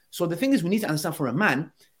 So the thing is, we need to understand, for a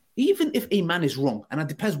man, even if a man is wrong, and it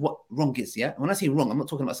depends what wrong is, yeah? When I say wrong, I'm not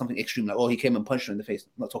talking about something extreme, like, oh, he came and punched her in the face.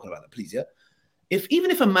 I'm not talking about that, please, yeah?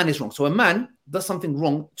 Even if a man is wrong, so a man does something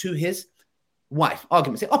wrong to his wife,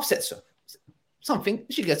 argument, say, upsets her, something,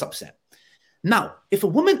 she gets upset. Now, if a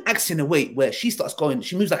woman acts in a way where she starts going,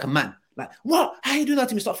 she moves like a man, like, what? How you do that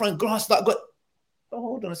to me? Start throwing grass,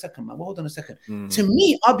 hold on a second, man. Hold on a second. To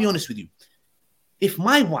me, I'll be honest with you. if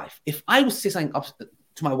I was to say something up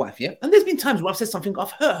to my wife, yeah, and there's been times where I've said something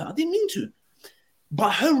I've hurt her, I didn't mean to,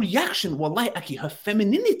 but her reaction, wallahi, Aki, her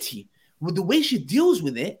femininity, with the way she deals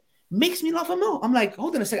with it, makes me laugh her more. I'm like,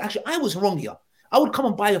 hold on a second, actually, I was wrong here. I would come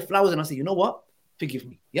and buy her flowers and I say, you know what? Forgive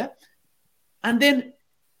me, yeah? And then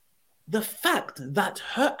the fact that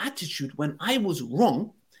her attitude when I was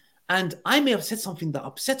wrong, and I may have said something that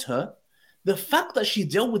upset her, the fact that she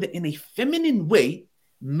dealt with it in a feminine way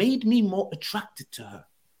made me more attracted to her.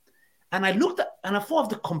 And I looked at, and I thought of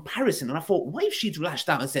the comparison, and I thought, what if she'd lashed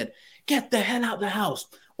out and said, get the hell out of the house?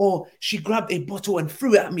 Or she grabbed a bottle and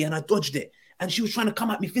threw it at me and I dodged it, and she was trying to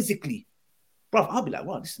come at me physically. Bro, I'll be like,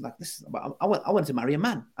 well, this is I want to marry a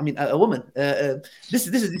man. I mean, a woman. This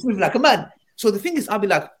is like a man. So the thing is, I'll be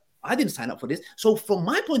like, I didn't sign up for this. So from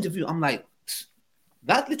my point of view, I'm like,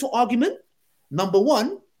 that little argument, number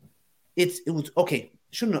one, it was okay,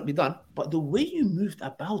 should not be done. But the way you moved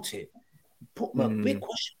about it put a big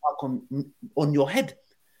question mark on your head.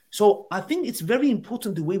 So I think it's very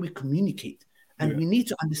important the way we communicate. And we need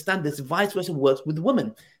to understand this vice versa works with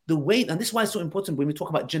women. The way, and this is why it's so important when we talk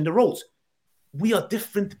about gender roles. We are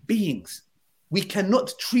different beings. We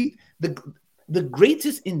cannot treat the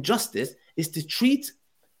greatest injustice is to treat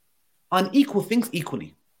unequal things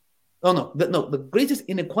equally. The greatest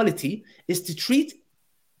inequality is to treat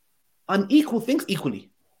unequal things equally.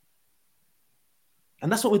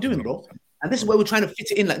 And that's what we're doing, bro. And this is where we're trying to fit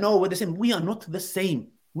it in. Like, no, we're the same. We are not the same.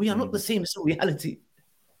 We are not the same. It's a reality.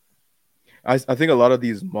 I think a lot of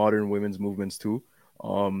these modern women's movements too,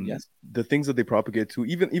 Yes. the things that they propagate too,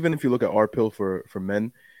 even if you look at our pill for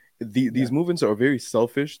men, these movements are very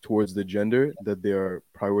selfish towards the gender that they are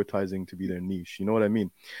prioritizing to be their niche. You know what I mean?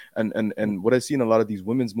 And what I see in a lot of these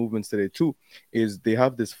women's movements today too is they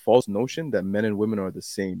have this false notion that men and women are the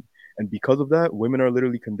same. And because of that, women are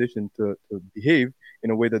literally conditioned to behave in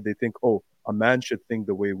a way that they think, oh, a man should think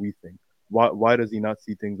the way we think. Why does he not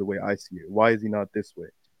see things the way I see it? Why is he not this way?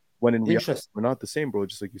 When in reality, we're not the same, bro.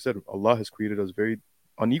 Just like you said, Allah has created us very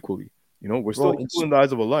unequally. You know, we're still equal in the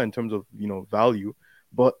eyes of Allah in terms of, value,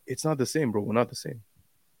 but it's not the same, bro. We're not the same.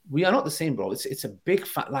 We are not the same, bro. It's a big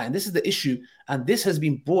fat lie. And this is the issue. And this has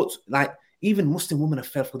been brought, like, even Muslim women have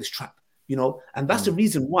fell for this trap, And that's the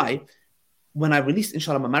reason why when I released,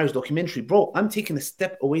 inshallah, my marriage documentary, bro, I'm taking a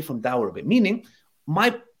step away from dawah a bit. Meaning,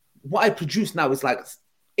 what I produce now is like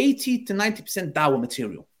 80 to 90% dawah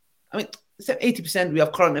material. I mean, 80%, we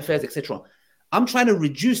have current affairs, etc. I'm trying to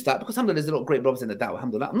reduce that because, alhamdulillah, there's a lot of great brothers in the dawah,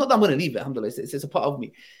 alhamdulillah. Not that I'm going to leave it, alhamdulillah. It's a part of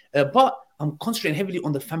me. But I'm concentrating heavily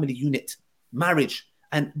on the family unit, marriage.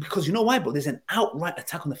 And because you know why, bro? There's an outright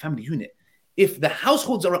attack on the family unit. If the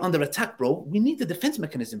households are under attack, bro, we need the defense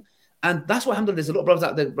mechanism. And that's why, alhamdulillah, there's a lot of brothers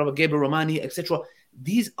out there, Brother Gabriel Romani, etc.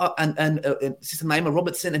 These are, and Sister Naima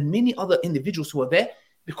Robertson and many other individuals who are there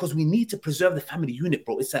because we need to preserve the family unit,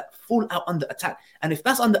 bro. It's full out under attack. And if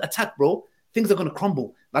that's under attack, bro, things are going to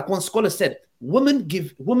crumble. Like one scholar said, women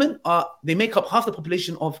they make up half the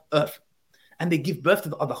population of Earth and they give birth to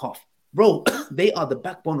the other half. Bro, they are the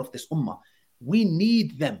backbone of this ummah. We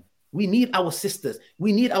need them. We need our sisters.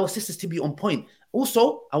 We need our sisters to be on point.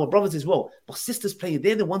 Also, our brothers as well. But sisters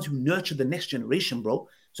they're the ones who nurture the next generation, bro.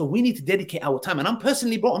 So we need to dedicate our time. And I'm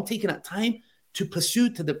personally, bro, I'm taking that time to pursue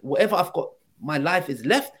to whatever I've got, my life is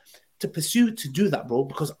left to pursue to do that, bro.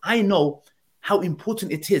 Because I know how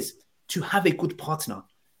important it is to have a good partner.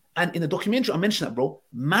 And in the documentary, I mentioned that, bro.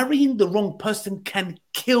 Marrying the wrong person can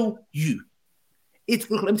kill you. Let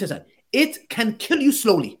me tell you something. It can kill you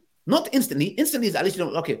slowly. Not instantly. Instantly is at least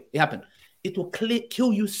okay, it happened. It will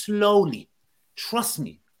kill you slowly. Trust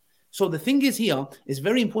me. So the thing is here, it's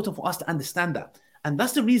very important for us to understand that. And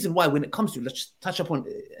that's the reason why when it comes to, let's just touch upon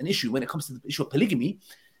an issue, when it comes to the issue of polygamy,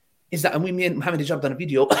 is that, and me and Mohammed Hijab done a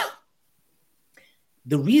video,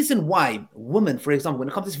 the reason why women, for example, when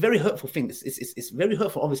it comes to this very hurtful thing, it's very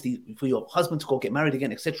hurtful, obviously, for your husband to go get married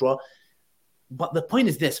again, etc. But the point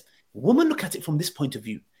is this, women look at it from this point of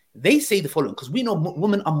view. They say the following, because we know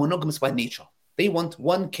women are monogamous by nature. They want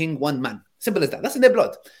one king, one man. Simple as that. That's in their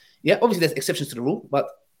blood. Yeah, obviously there's exceptions to the rule, but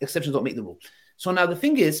exceptions don't make the rule. So now the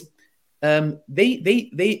thing is,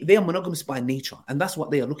 they are monogamous by nature, and that's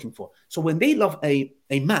what they are looking for. So when they love a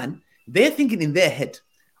man, they're thinking in their head,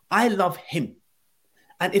 I love him.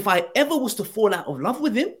 And if I ever was to fall out of love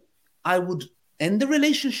with him, I would end the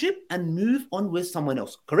relationship and move on with someone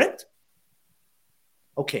else. Correct?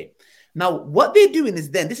 Okay. Now, what they're doing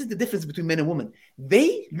is this is the difference between men and women.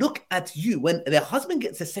 They look at you when their husband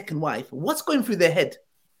gets a second wife. What's going through their head?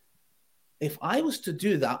 If I was to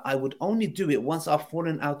do that, I would only do it once I've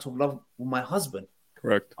fallen out of love with my husband.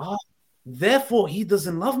 Correct. Therefore, he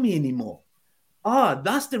doesn't love me anymore.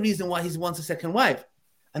 That's the reason why he wants a second wife.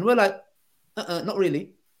 And we're like, Not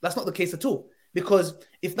really. That's not the case at all. Because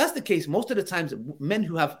if that's the case, most of the times, men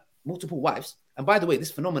who have multiple wives, and by the way,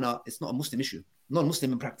 this phenomena is not a Muslim issue.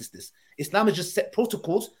 Non-Muslim practice this. Islam has just set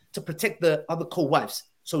protocols to protect the other co-wives,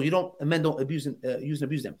 so men don't use and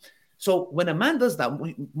abuse them. So when a man does that,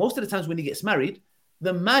 most of the times when he gets married,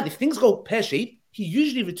 the man, if things go pear-shaped, he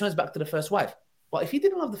usually returns back to the first wife. But if he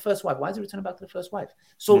didn't love the first wife, why is he returning back to the first wife?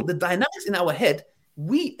 So the dynamics in our head,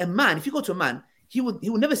 a man, if you go to a man, he will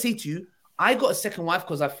never say to you, I got a second wife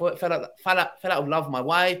because I fell out of love with my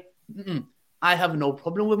wife. I have no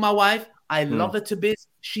problem with my wife. I love her to bits.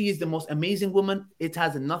 She is the most amazing woman. It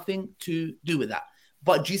has nothing to do with that.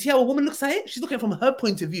 But do you see how a woman looks at it? She's looking from her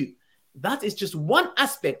point of view. That is just one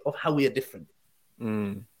aspect of how we are different.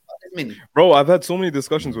 Bro, I've had so many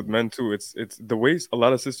discussions with men too. It's the way a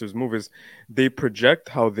lot of sisters move is they project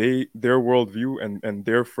how their worldview and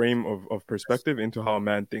their frame of perspective into how a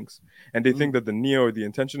man thinks, and they think that the niyyah or the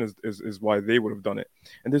intention is why they would have done it.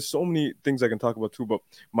 And there's so many things I can talk about too. But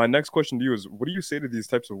my next question to you is, what do you say to these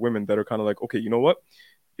types of women that are kind of like, okay, you know what?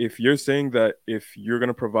 If you're saying that if you're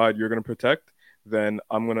gonna provide, you're gonna protect, then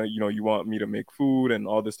I'm gonna, you want me to make food and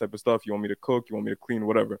all this type of stuff. You want me to cook, you want me to clean,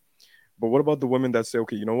 whatever. But what about the women that say,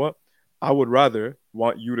 okay, you know what? I would rather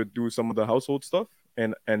want you to do some of the household stuff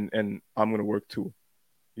and I'm going to work too.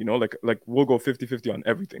 Like we'll go 50-50 on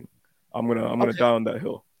everything. I'm going to die on that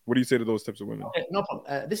hill. What do you say to those types of women? Okay, no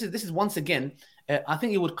problem. This is once again, I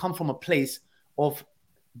think it would come from a place of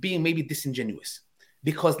being maybe disingenuous.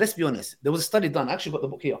 Because let's be honest, there was a study done. I actually got the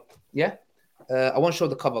book here. Yeah. I won't show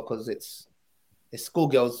the cover because it's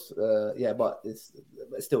schoolgirls. But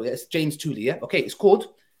it's James Tooley. Yeah. Okay. It's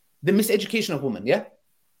called The Miseducation of Women. Yeah.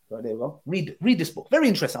 So there you go. Read this book. Very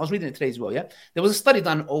interesting. I was reading it today as well. Yeah. There was a study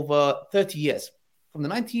done over 30 years from the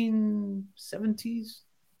 1970s,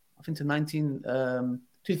 I think to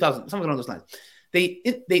 2000, something along those lines.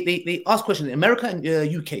 They asked questions in America and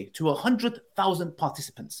UK to 100,000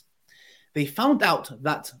 participants. They found out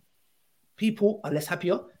that people are less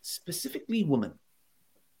happier, specifically women.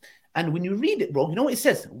 And when you read it, bro, you know what it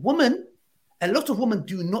says? A lot of women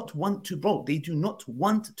do not want to, bro. They do not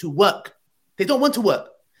want to work. They don't want to work.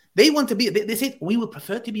 They want to be, they say, we would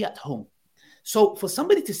prefer to be at home. So for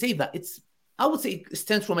somebody to say that, I would say it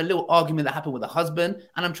stems from a little argument that happened with a husband,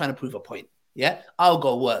 and I'm trying to prove a point. Yeah, I'll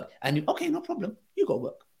go work. And okay, no problem. You go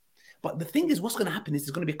work. But the thing is, what's going to happen is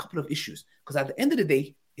there's going to be a couple of issues. Because at the end of the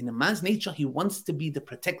day, in a man's nature, he wants to be the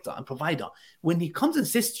protector and provider. When he comes and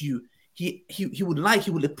says to you, he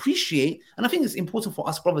would appreciate, and I think it's important for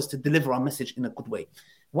us brothers to deliver our message in a good way.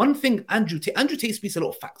 One thing, Andrew Tate speaks a lot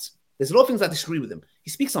of facts. There's a lot of things I disagree with him. He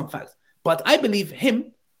speaks some facts, but I believe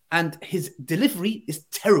him and his delivery is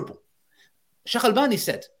terrible. Sheikh Albani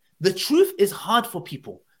said, the truth is hard for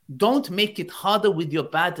people. Don't make it harder with your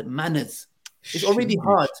bad manners. It's already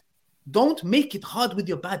hard. Don't make it hard with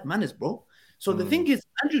your bad manners, bro. So the thing is,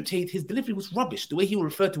 Andrew Tate, his delivery was rubbish. The way he would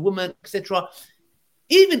refer to women, etc.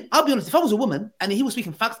 Even, I'll be honest, if I was a woman and he was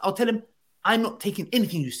speaking facts, I'll tell him, I'm not taking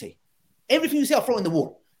anything you say. Everything you say, I'll throw in the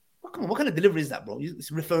wall. Well, come on, what kind of delivery is that, bro?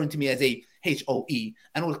 It's referring to me as a HOE,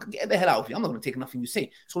 and I'll get the hell out of you. I'm not going to take nothing you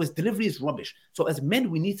say. So his delivery is rubbish. So as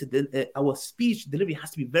men, we need to, our speech delivery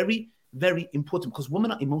has to be very, very important because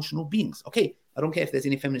women are emotional beings. Okay, I don't care if there's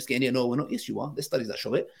any feminists getting here. No, we're not. Yes, you are. There's studies that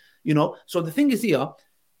show it. So the thing is here,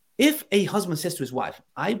 if a husband says to his wife,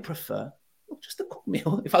 I prefer just a cook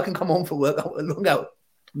meal. If I can come home from work, a long out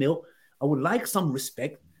meal, I would like some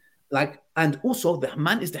respect. And also the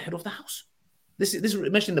man is the head of the house. This is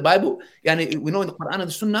mentioned in the Bible. And we know in the Quran and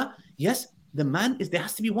the Sunnah, yes, the man there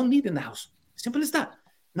has to be one leader in the house. Simple as that.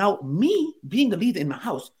 Now, me being a leader in my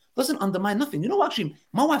house doesn't undermine nothing. You know what? Actually,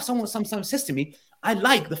 my wife sometimes says to me, I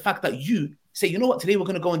like the fact that you say, you know what, today we're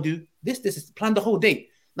going to go and do this is plan the whole day.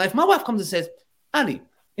 Now, if my wife comes and says, Ali,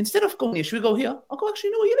 instead of going here, should we go here? I'll go, actually,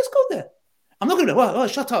 you know what, yeah, let's go there. I'm not going to, well,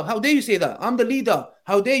 shut up. How dare you say that? I'm the leader.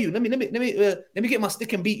 How dare you? Let me get my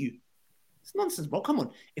stick and beat you. It's nonsense, bro. Come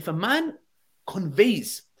on. If a man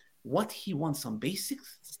conveys what he wants, some basic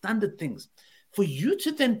standard things, for you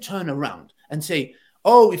to then turn around and say,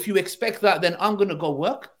 oh, if you expect that, then I'm going to go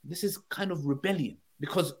work. This is kind of rebellion.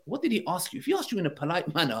 Because what did he ask you? If he asked you in a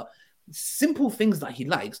polite manner, simple things that he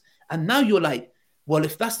likes, and now you're like, well,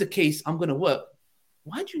 if that's the case, I'm going to work.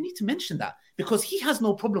 Why do you need to mention that? Because he has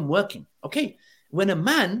no problem working. Okay. When a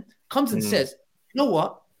man comes and says, you know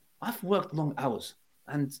what? I've worked long hours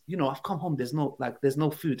and, I've come home. There's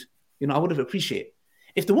no food. I would have appreciated.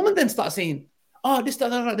 If the woman then starts saying, oh, this,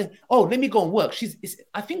 that, oh, let me go and work.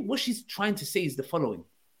 I think what she's trying to say is the following.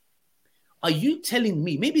 Are you telling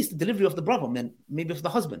me, maybe it's the delivery of the brother, man, maybe of the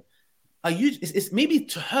husband. It's maybe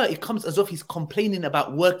to her, it comes as if he's complaining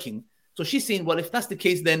about working. So she's saying, well, if that's the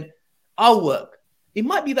case, then I'll work. It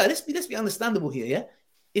might be that. Let's be understandable here, yeah?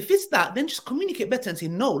 If it's that, then just communicate better and say,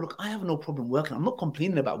 no, look, I have no problem working. I'm not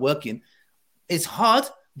complaining about working. It's hard,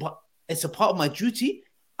 but it's a part of my duty.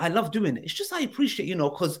 I love doing it. It's just I appreciate,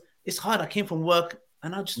 because it's hard. I came from work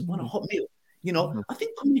and I just want a hot meal. I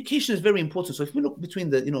think communication is very important. So if we look between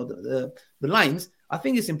the lines, I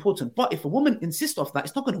think it's important. But if a woman insists on that,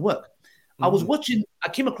 it's not going to work. I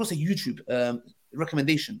came across a YouTube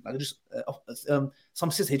recommendation, like just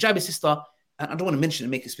some sister, hijabi sister, and I don't want to mention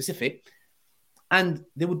and make it specific. And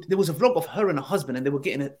there was a vlog of her and her husband, and they were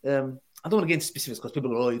getting it. I don't want to get into specifics because people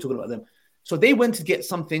go, "Oh, you're talking about them." So they went to get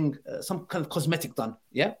something, some kind of cosmetic done.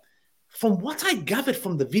 Yeah. From what I gathered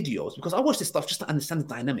from the videos, because I watched this stuff just to understand the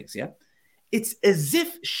dynamics. Yeah. It's as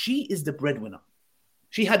if she is the breadwinner.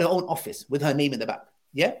 She had her own office with her name in the back.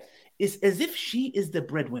 Yeah. It's as if she is the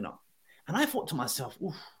breadwinner. And I thought to myself,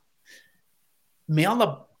 oof, may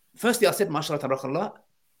Allah, firstly, I said, mashallah, tabarakallah,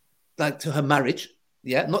 like to her marriage.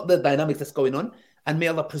 Yeah, not the dynamics that's going on. And may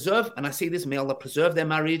Allah preserve, and I say this, may Allah preserve their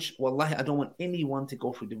marriage. Wallahi, I don't want anyone to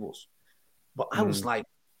go through divorce. But I was like,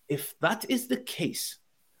 if that is the case,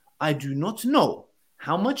 I do not know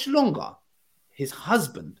how much longer his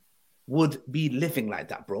husband would be living like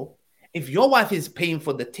that, bro. If your wife is paying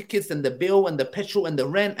for the tickets and the bill and the petrol and the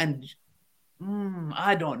rent, and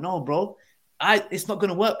I don't know, bro. It's not going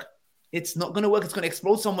to work. It's not going to work. It's going to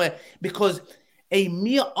explode somewhere because a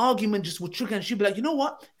mere argument just would trigger and she'd be like, you know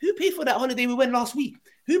what? Who paid for that holiday we went last week?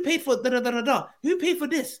 Who paid for da-da-da-da-da? Who paid for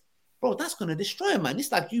this? Bro, that's going to destroy him, man.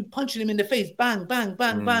 It's like you punching him in the face. Bang, bang,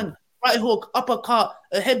 bang, bang. Right hook, uppercut,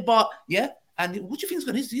 a headbutt. Yeah? And what do you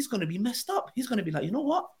think he's going to be messed up? He's going to be like, you know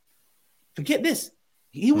what? Forget this.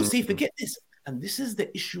 He will say, forget this. And this is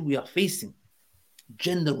the issue we are facing.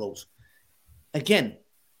 Gender roles. Again,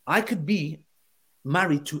 I could be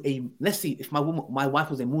married to let's see, if my wife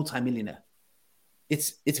was a multi-millionaire.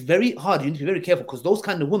 It's very hard. You need to be very careful because those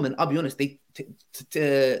kind of women, I'll be honest, they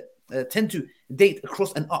tend to date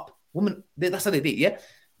across and up. Women, that's how they date, yeah?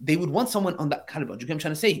 They would want someone on that caliber. Do you get what I'm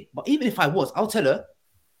trying to say? But even if I was, I'll tell her,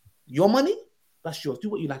 your money, that's yours. Do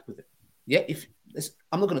what you like with it. Yeah?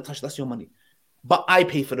 I'm not going to touch, that's your money. But I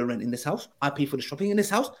pay for the rent in this house. I pay for the shopping in this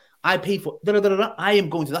house. I pay for I am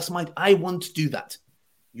going to, that's mine. I want to do that.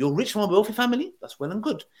 You're rich from a wealthy family, that's well and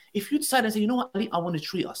good. If you decide and say, you know what, Ali, I want to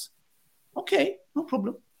treat us. Okay, no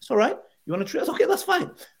problem. It's all right. You want to treat us? Okay, that's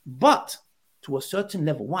fine. But to a certain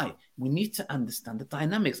level, why? We need to understand the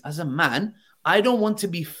dynamics. As a man, I don't want to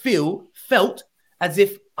be felt as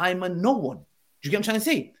if I'm a no one. Do you get what I'm trying to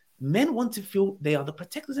say? Men want to feel they are the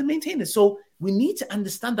protectors and maintainers. So we need to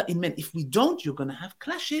understand that in men. If we don't, you're going to have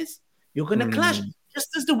clashes. You're going to clash.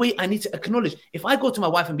 Just as the way I need to acknowledge. If I go to my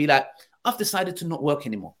wife and be like, I've decided to not work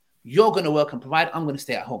anymore. You're going to work and provide. I'm going to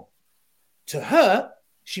stay at home. To her,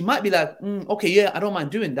 she might be like, okay, yeah, I don't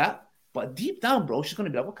mind doing that. But deep down, bro, she's going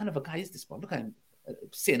to be like, what kind of a guy is this, bro? Look at him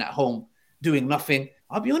sitting at home, doing nothing.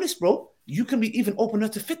 I'll be honest, bro. You can be even open her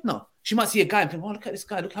to fitna. She might see a guy and think, oh, look at this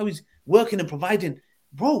guy. Look how he's working and providing.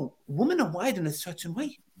 Bro, women are wired in a certain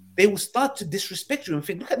way. They will start to disrespect you and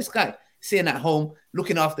think, look at this guy sitting at home,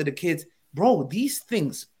 looking after the kids. Bro, these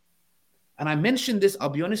things, and I mentioned this, I'll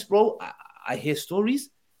be honest, bro, I hear stories.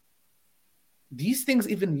 These things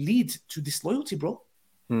even lead to disloyalty, bro.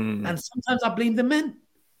 And sometimes I blame the men.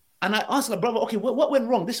 And I ask, like, brother, okay, what went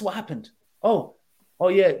wrong? This is what happened. Oh,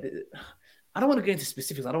 yeah. I don't want to get into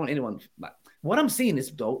specifics. I don't want anyone. Like, what I'm saying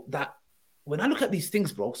is, though, that when I look at these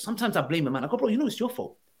things, bro, sometimes I blame a man. I go, bro, it's your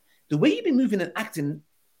fault. The way you've been moving and acting,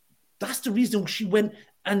 that's the reason she went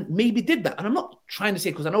and maybe did that. And I'm not trying to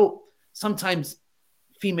say, because I know sometimes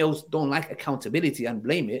females don't like accountability and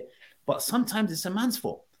blame it, but sometimes it's a man's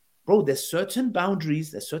fault. Bro, there's certain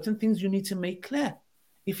boundaries, there's certain things you need to make clear.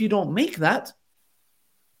 If you don't make that,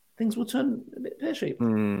 things will turn a bit pear-shaped.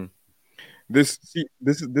 This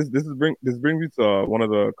brings me to one of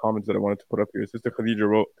the comments that I wanted to put up here. Sister Khadija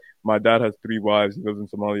wrote, my dad has 3 wives. He lives in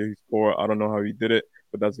Somalia. He's poor. I don't know how he did it,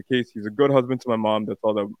 but that's the case. He's a good husband to my mom. That's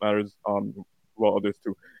all that matters. Well, others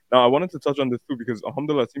too. Now, I wanted to touch on this too because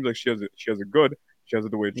alhamdulillah, it seems like she has it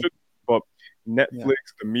the way it should. But Netflix,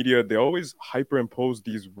 the media, they always hyperimpose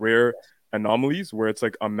these rare anomalies where it's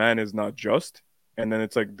like a man is not just. And then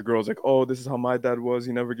it's like the girl's like, oh, this is how my dad was.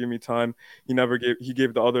 He never gave me time. He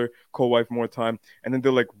gave the other co-wife more time. And then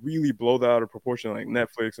they'll like really blow that out of proportion, like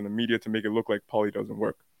Netflix and the media, to make it look like poly doesn't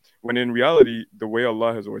work. When in reality, the way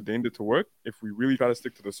Allah has ordained it to work, if we really try to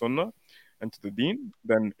stick to the sunnah and to the deen,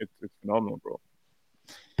 then it's phenomenal, bro.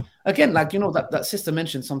 Again, like, that sister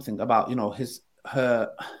mentioned something about,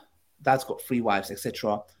 her dad's got 3 wives,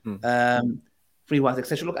 etc. 3 wives,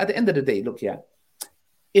 etc. Look, at the end of the day, look, yeah,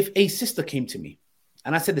 if a sister came to me,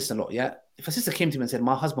 and I said this a lot, yeah, if a sister came to me and said,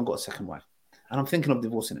 my husband got a second wife and I'm thinking of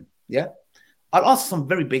divorcing him, yeah, I'll ask some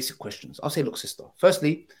very basic questions. I'll say, look, sister,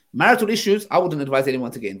 firstly, marital issues, I wouldn't advise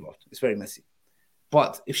anyone to get involved. It's very messy.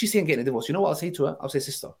 But if she's saying getting a divorce, you know what I'll say to her? I'll say,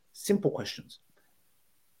 sister, simple questions.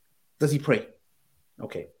 Does he pray?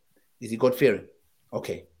 Okay. Is he God-fearing?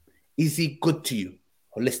 Okay. Is he good to you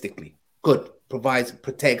holistically? Good. Provides,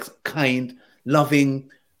 protects, kind, loving.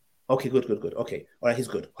 Okay, good. Okay. All right, he's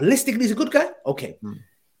good. Holistically, he's a good guy? Okay.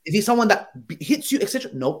 Is he someone that hits you,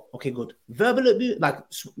 etc.? No. Okay, good. Verbal abuse?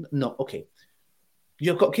 No. Okay.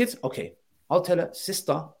 You've got kids? Okay. I'll tell her,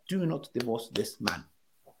 sister, do not divorce this man.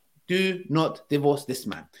 Do not divorce this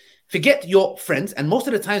man. Forget your friends. And most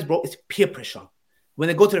of the times, bro, it's peer pressure. When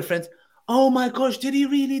they go to their friends, oh my gosh, did he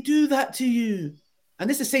really do that to you? And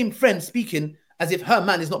this is the same friend speaking as if her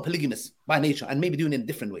man is not polygamous by nature and maybe doing it in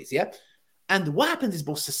different ways, yeah? And what happens is,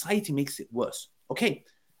 bro, society makes it worse, okay?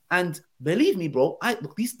 And believe me, bro,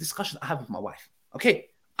 look, these discussions I have with my wife, okay?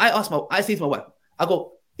 I say to my wife, I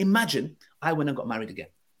go, imagine I went and got married again.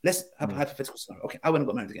 Let's have a hypothetical scenario. Okay, I went and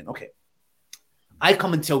got married again, okay. I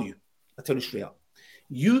come and tell you, I tell you straight up.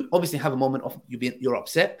 You obviously have a moment of you're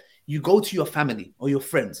upset. You go to your family or your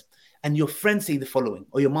friends, and your friends say the following,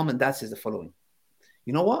 or your mom and dad says the following.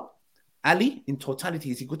 You know what? Ali, in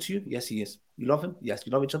totality, is he good to you? Yes, he is. You love him? Yes.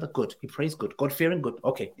 You love each other? Good. He prays? Good. God-fearing? Good.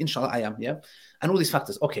 Okay. Inshallah, I am. Yeah. And all these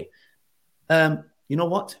factors. Okay. You know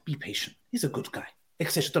what? Be patient. He's a good guy.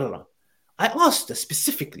 Etc. I asked her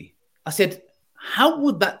specifically. I said, how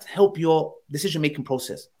would that help your decision-making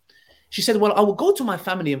process? She said, well, I will go to my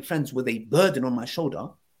family and friends with a burden on my shoulder,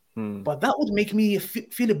 but that would make me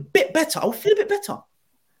feel a bit better. I would feel a bit better.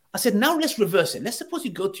 I said, now let's reverse it. Let's suppose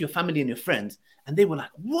you go to your family and your friends, and they were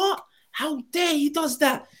like, what? How dare he does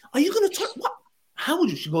that? Are you going to try? What? How would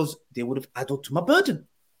you? She goes, they would have added to my burden.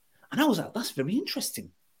 And I was like, that's very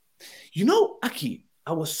interesting. You know, Aki,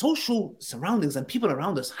 our social surroundings and people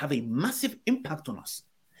around us have a massive impact on us.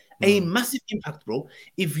 A massive impact, bro.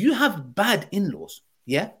 If you have bad in-laws,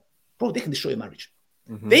 yeah, bro, they can destroy your marriage.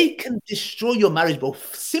 They can destroy your marriage, bro.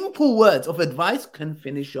 Simple words of advice can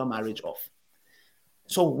finish your marriage off.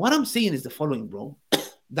 So what I'm saying is the following, bro,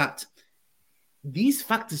 that these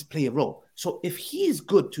factors play a role. So if he is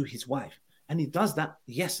good to his wife and he does that,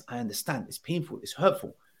 yes, I understand. It's painful. It's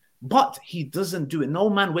hurtful. But he doesn't do it. No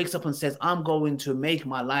man wakes up and says, I'm going to make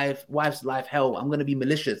my wife's life hell. I'm going to be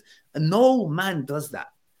malicious. And no man does that.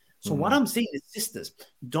 So what I'm saying is, sisters,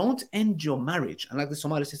 don't end your marriage. And like the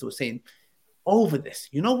Somali sister was saying, over this.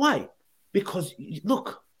 You know why? Because,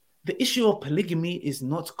 look, the issue of polygamy is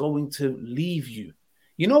not going to leave you.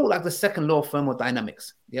 You know, like the second law of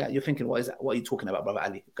thermodynamics. Yeah, you're thinking, what is that? What are you talking about, Brother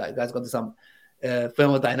Ali? Guys got some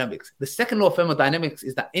thermodynamics. The second law of thermodynamics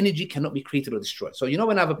is that energy cannot be created or destroyed. So, you know,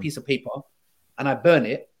 when I have a piece of paper and I burn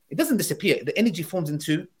it, it doesn't disappear. The energy forms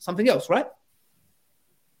into something else, right?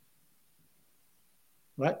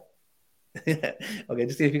 Right? Okay,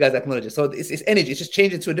 just see if you guys acknowledge it. So it's energy. It's just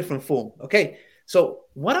changed into a different form. Okay. So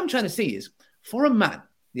what I'm trying to say is, for a man,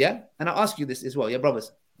 yeah, and I'll ask you this as well, yeah,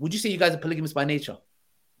 brothers, would you say you guys are polygamous by nature?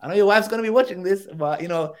 I know your wife's going to be watching this, but, you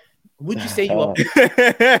know, would you say you are?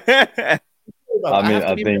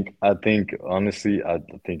 I think honestly, I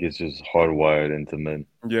think it's just hardwired into men.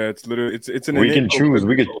 Yeah, it's literally it's an. We can choose.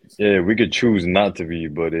 We could choose not to be,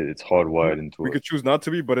 but it's hardwired into. We could choose not to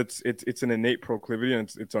be, but it's an innate proclivity,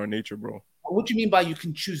 and it's our nature, bro. What do you mean by you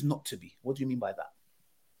can choose not to be? What do you mean by that?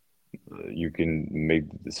 You can make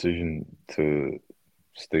the decision to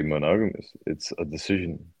stay monogamous. It's a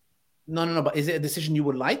decision. No. But is it a decision you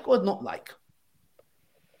would like or not like?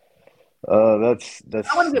 That's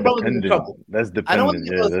dependent. That's dependent.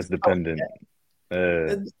 Yeah, that's dependent.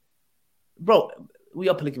 Bro, we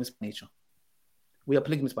are polygamous by nature. We are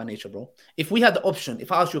polygamous by nature, bro. If we had the option,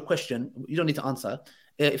 if I ask you a question, you don't need to answer.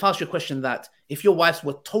 If I ask you a question that if your wives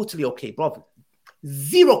were totally okay, bro,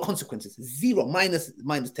 zero consequences, zero, minus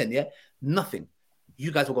 10, yeah, nothing.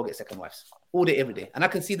 You guys will go get second wives all day, every day. And I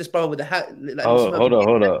can see this brother with the hat. Like,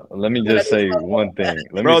 hold on. Let me just say one thing.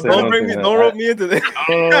 Don't rope me into this.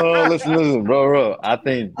 Oh, listen, bro. I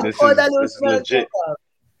think this is legit.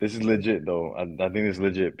 This is legit, though. I think it's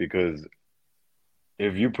legit because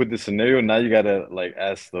if you put the scenario, now you gotta like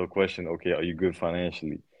ask the question. Okay, are you good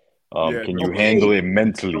financially? Can you handle it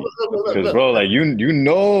mentally? Because, bro, like you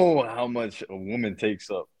know how much a woman takes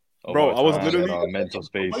up. Bro, I was literally mental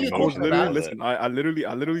space. Listen. I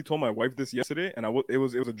literally told my wife this yesterday, and it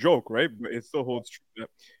was a joke, right? But it still holds true. That,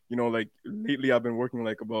 you know, like lately I've been working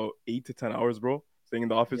like about 8 to 10 hours, bro. Staying in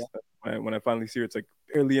the office. Yeah. When I finally see her, it's like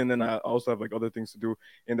barely, and then I also have like other things to do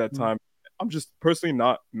in that time. I'm just personally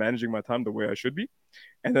not managing my time the way I should be.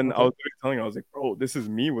 And then I was telling her, I was like, bro, this is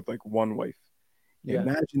me with like one wife. Yeah.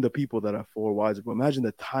 Imagine the people that have 4 wives, but imagine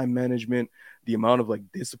the time management, the amount of like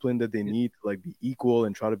discipline that they need to like be equal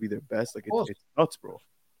and try to be their best. Like it's nuts, bro.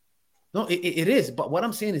 No, it is. But what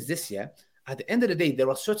I'm saying is this, yeah. At the end of the day, there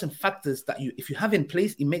are certain factors that if you have in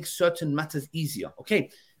place, it makes certain matters easier. Okay.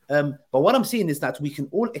 But what I'm saying is that we can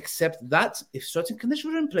all accept that if certain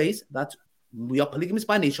conditions are in place, that we are polygamous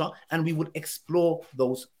by nature, and we would explore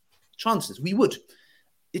those chances. We would.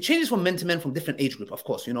 It changes from men to men from different age group, of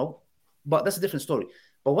course, but that's a different story.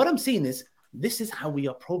 But what I'm saying is, this is how we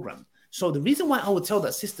are programmed. So the reason why I would tell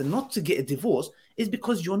that sister not to get a divorce is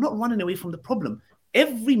because you're not running away from the problem.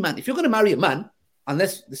 Every man, if you're going to marry a man,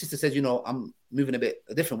 unless the sister says, I'm moving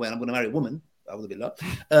a different way and I'm going to marry a woman, that was a bit low.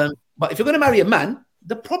 But if you're going to marry a man,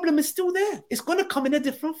 the problem is still there. It's going to come in a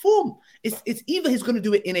different form. It's either he's going to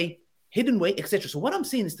do it in a hidden way, etc. So what I'm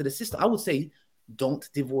saying is to the sister, I would say, don't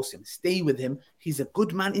divorce him. Stay with him. He's a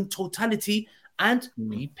good man in totality, and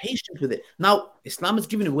be patient with it. Now, Islam is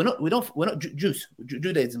giving you. We're not Jews.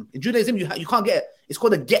 Judaism. In Judaism, you can't get it. It's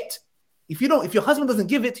called a get. If your husband doesn't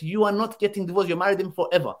give it, you are not getting divorced. You're married him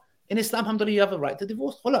forever. In Islam, alhamdulillah, you have a right to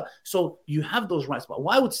divorce. So you have those rights. But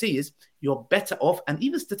what I would say is you're better off, and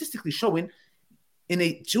even statistically showing, in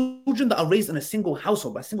a children that are raised in a single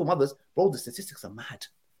household by single mothers, bro, the statistics are mad.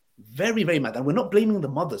 Very, very mad. And we're not blaming the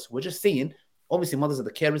mothers. We're just saying, obviously, mothers are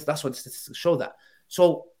the carers. That's why the statistics show that.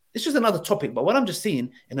 So it's just another topic. But what I'm just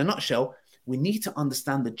saying, in a nutshell, we need to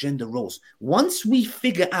understand the gender roles. Once we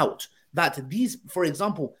figure out that these, for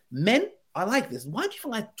example, men are like this. Why do you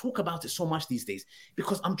think I talk about it so much these days?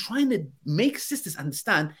 Because I'm trying to make sisters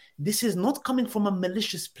understand this is not coming from a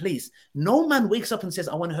malicious place. No man wakes up and says,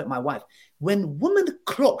 I want to hurt my wife. When women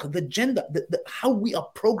clock the gender, how we are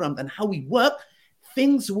programmed and how we work,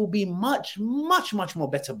 things will be much, much, much more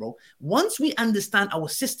better, bro. Once we understand our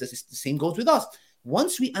sisters, it's the same goes with us.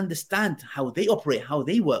 Once we understand how they operate, how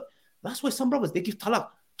they work, that's why some brothers, they give talaq.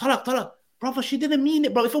 Brother, she didn't mean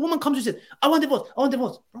it, bro. If a woman comes and says, I want divorce.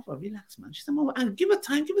 Brother, relax, man. She's a mother. And give her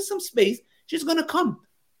time, give her some space. She's going to come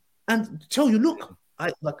and tell you, look,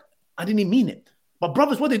 I didn't mean it. But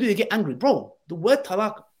brothers, what they do, they get angry. Bro, the word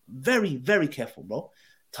talaq, very, very careful, bro.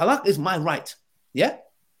 Talaq is my right. Yeah?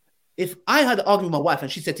 If I had an argument with my wife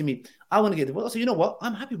and she said to me, I want to get divorced, I said, you know what?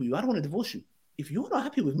 I'm happy with you. I don't want to divorce you. If you're not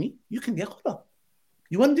happy with me, you can get khula.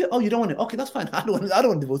 You want to do it? Oh, you don't want it? Okay, that's fine. I don't want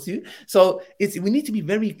to divorce you. So we need to be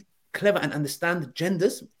very clever and understand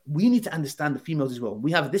genders. We need to understand the females as well.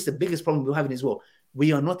 This is the biggest problem we're having as well.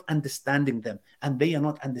 We are not understanding them, and they are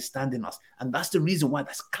not understanding us. And that's the reason why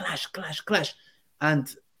that's clash.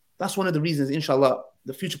 And that's one of the reasons, inshallah,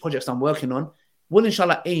 the future projects I'm working on will,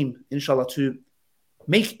 inshallah, aim, inshallah, to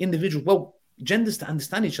make individuals, genders to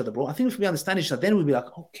understand each other, bro. I think if we understand each other, then we'll be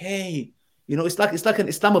like, okay, it's like an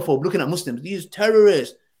Islamophobe looking at Muslims, these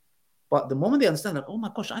terrorists. But the moment they understand, like, oh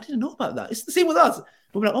my gosh, I didn't know about that. It's the same with us.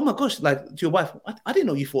 We'll be like, oh my gosh, like to your wife, I didn't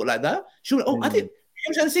know you thought like that. She'll be like, oh, I didn't. You know what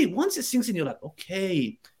I'm trying to say? Once it sinks in, you're like,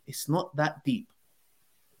 okay, it's not that deep.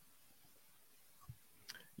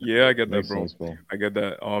 Yeah, I get that, bro. I get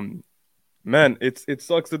that. Man, it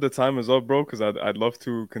sucks that the time is up, bro, because I'd love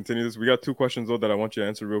to continue this. We got 2 questions though that I want you to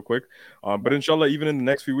answer real quick. But inshallah, even in the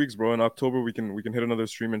next few weeks, bro, in October we can hit another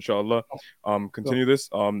stream, inshallah. Continue this.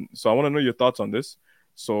 So I want to know your thoughts on this.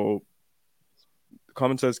 So the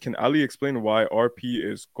comment says, can Ali explain why RP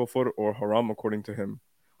is kufr or haram according to him?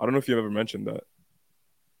 I don't know if you've ever mentioned that.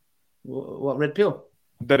 What, red pill?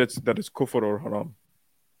 That it's kufr or haram.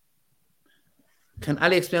 Can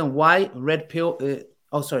Ali explain why red pill?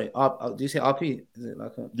 Oh, sorry. Do you say RP? Is it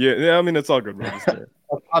like a... Yeah. I mean, it's all good, bro.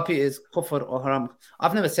 RP is kufr or haram.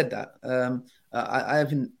 I've never said that. I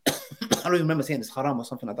haven't. I don't even remember saying it's haram or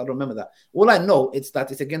something like that. I don't remember that. All I know is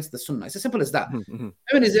that it's against the sunnah. It's as simple as that.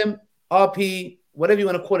 Feminism, RP, whatever you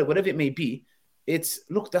want to call it, whatever it may be,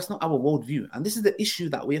 look, that's not our worldview. And this is the issue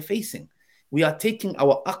that we are facing. We are taking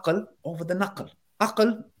our aql over the naql.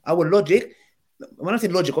 Aql, our logic. When I say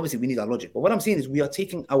logic, obviously we need our logic. But what I'm saying is we are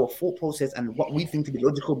taking our thought process and what we think to be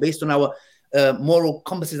logical based on our moral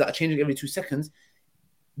compasses that are changing every 2 seconds.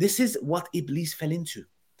 This is what Iblis fell into.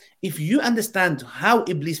 If you understand how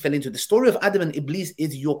Iblis fell into, the story of Adam and Iblis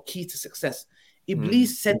is your key to success.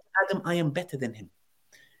 Iblis said, Adam, I am better than him.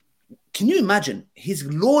 Can you imagine? His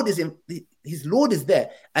Lord is there,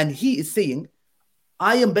 and he is saying,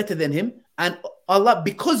 I am better than him. And Allah,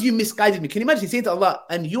 because you misguided me, can you imagine saying to Allah,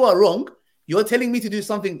 and you are wrong, you're telling me to do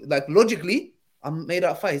something like logically, I'm made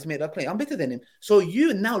out of fire, he's made out of clay, I'm better than him. So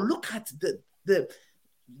you now look at the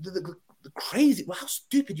crazy, how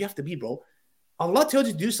stupid you have to be, bro. Allah tells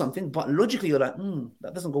you to do something, but logically you're like,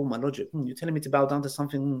 that doesn't go with my logic. You're telling me to bow down to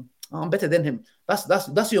something. I'm better than him.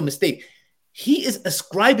 That's your mistake. He is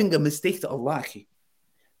ascribing a mistake to Allah.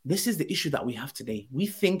 This is the issue that we have today. We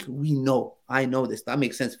think we know. I know this. That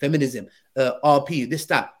makes sense. Feminism, RP, this,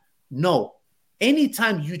 that. No.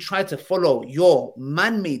 Anytime you try to follow your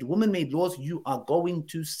man-made, woman-made laws, you are going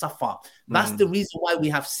to suffer. That's the reason why we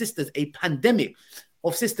have sisters, a pandemic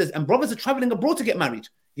of sisters and brothers are traveling abroad to get married.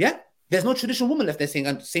 Yeah? There's no traditional woman left there saying,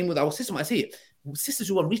 and same with our sister, I say it. Sisters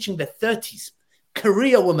who are reaching their 30s,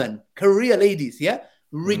 career women, career ladies, yeah?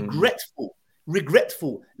 Regretful,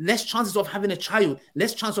 less chances of having a child,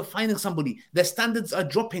 less chance of finding somebody. Their standards are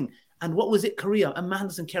dropping. And what was it? Career. A man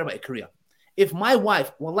doesn't care about a career. If my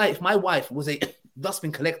wife was a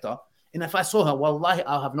dustbin collector, and if I saw her, wallahi,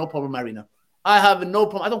 I'll have no problem marrying her. I have no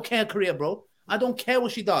problem. I don't care career, bro. I don't care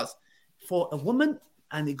what she does. For a woman,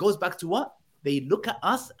 and it goes back to what? They look at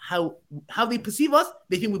us, how they perceive us,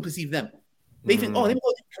 they think we perceive them. They think, oh, they go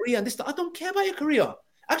to career and this stuff. I don't care about your career.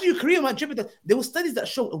 Actually, your career might jeopardize. There were studies that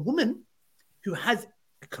show a woman who has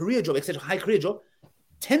a career job, etc., high career job,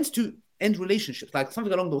 tends to end relationships, like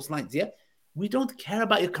something along those lines, yeah? We don't care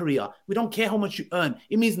about your career. We don't care how much you earn.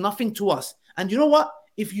 It means nothing to us. And you know what?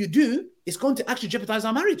 If you do, it's going to actually jeopardize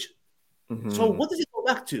our marriage. So what does it go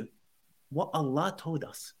back to? What Allah told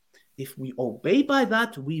us. If we obey by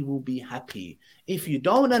that, we will be happy. If you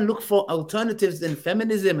don't and look for alternatives in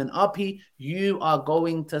feminism and RP, you are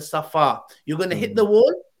going to suffer. You're going to hit the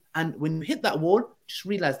wall. And when you hit that wall, just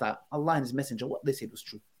realize that Allah and His Messenger, what they said was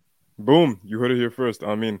true. Boom. You heard it here first.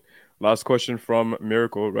 I mean, last question from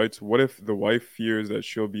Miracle, right? What if the wife fears that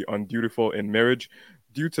she'll be undutiful in marriage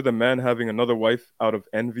due to the man having another wife out of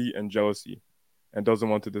envy and jealousy and doesn't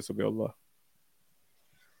want to disobey Allah?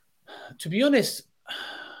 To be honest,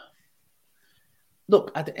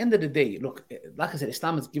 look, at the end of the day, look, like I said,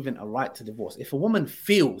 Islam has given a right to divorce. If a woman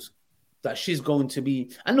feels that she's going to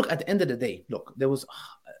be, and look, at the end of the day, look, there was,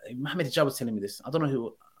 Muhammad Hijab was telling me this. I don't know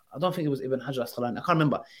who, I don't think it was Ibn Hajar Asqalani. I can't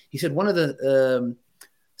remember. He said one of the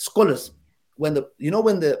scholars, when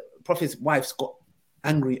the Prophet's wives got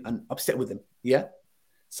angry and upset with him, yeah?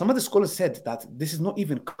 Some of the scholars said that this is not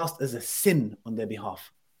even cast as a sin on their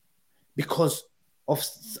behalf because of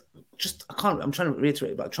I'm trying to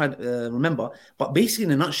reiterate, but try to remember. But basically,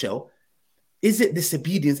 in a nutshell, is it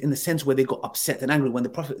disobedience in the sense where they got upset and angry when the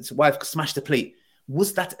Prophet's wife smashed the plate?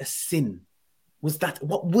 Was that a sin?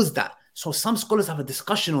 What was that? So some scholars have a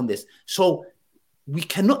discussion on this. So we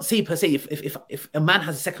cannot say per se if a man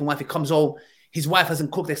has a second wife, he comes home, his wife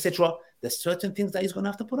hasn't cooked, etc. There's certain things that he's going to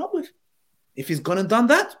have to put up with. If he's gone and done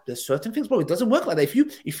that, there's certain things, bro. It doesn't work like that.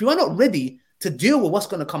 If you are not ready to deal with what's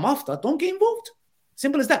going to come after, don't get involved.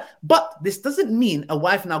 Simple as that. But this doesn't mean a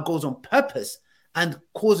wife now goes on purpose and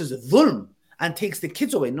causes a dhulm and takes the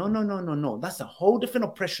kids away. No. That's a whole different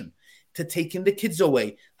oppression, to taking the kids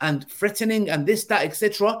away and threatening and this, that,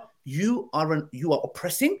 etc. You are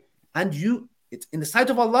oppressing, and it's in the sight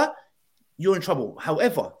of Allah, you're in trouble.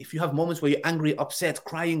 However, if you have moments where you're angry, upset,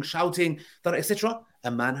 crying, shouting, etc.,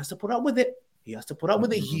 a man has to put up with it. He has to put up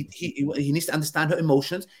with it. He needs to understand her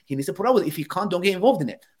emotions. He needs to put up with it. If he can't, don't get involved in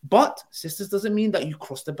it. But sisters doesn't mean that you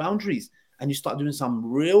cross the boundaries and you start doing some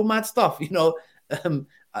real mad stuff. That's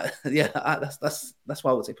what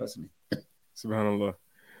I would say personally. Subhanallah.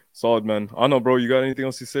 Solid, man. I know, bro. You got anything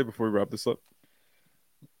else to say before we wrap this up?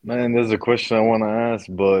 Man, there's a question I want to ask,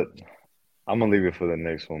 but I'm gonna leave it for the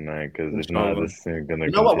next one, man. Because if not, this thing gonna.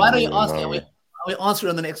 You know what? Why don't you ask it? We answer it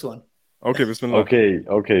on the next one. Okay, Bismillah.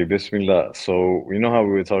 Okay, Bismillah. So you know how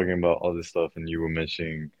we were talking about all this stuff, and you were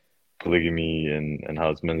mentioning polygamy and how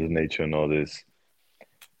it's men's nature and all this.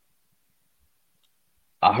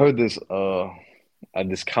 I heard this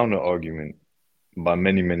counter argument by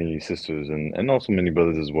many sisters and also many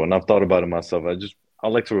brothers as well. And I've thought about it myself. I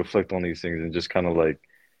like to reflect on these things and just kind of like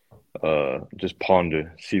just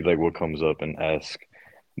ponder, see like what comes up and ask.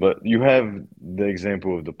 But you have the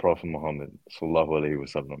example of the Prophet Muhammad sallallahu alaihi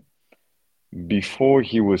wasallam. Before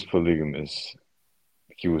he was polygamous,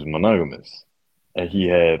 he was monogamous, and he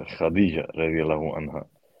had Khadija radiallahu anha.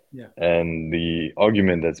 Yeah. And the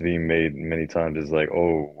argument that's being made many times is like,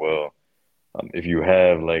 oh well, if you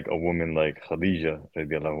have like a woman like Khadija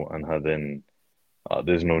radiallahu anha, then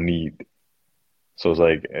there's no need. So it's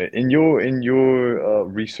like in your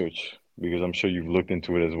research, because I'm sure you've looked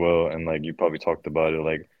into it as well, and like you probably talked about it,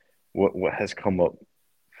 like what has come up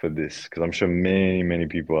for this? Because I'm sure many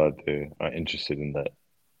people out there are interested in that.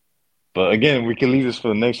 But again, we can leave this for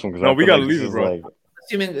the next one. No, we gotta leave it, bro. Like,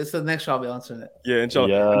 assuming it's the next show, I'll be answering it. Yeah, inshallah.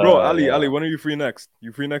 Yeah, bro, Ali, when are you free next?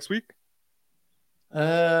 You free next week?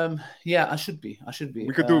 Yeah, I should be.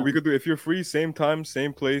 We could do if you're free, same time,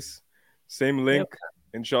 same place, same link.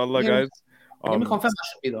 Inshallah, guys. Let me confirm. I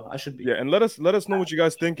should be though. I should be. Yeah, and let us know what you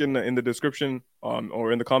guys think in the description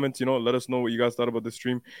or in the comments. Let us know what you guys thought about the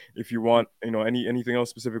stream. If you want anything else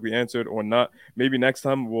specifically answered or not, maybe next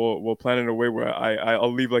time we'll plan in a way where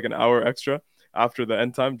I'll leave like an hour extra after the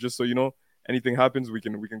end time, just so anything happens we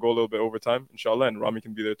can go a little bit over time, inshallah, and Rami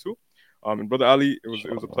can be there too. And Brother Ali, it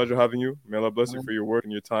was a pleasure having you. May Allah bless you for your work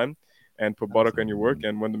and your time, and put barakah in your work.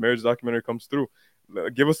 And when the marriage documentary comes through,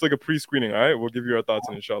 give us like a pre-screening, all right? We'll give you our thoughts,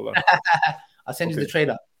 inshallah. I'll send you the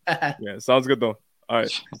trailer. Yeah, sounds good though. All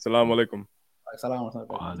right. Assalamu alaikum. Assalamu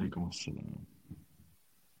alaikum.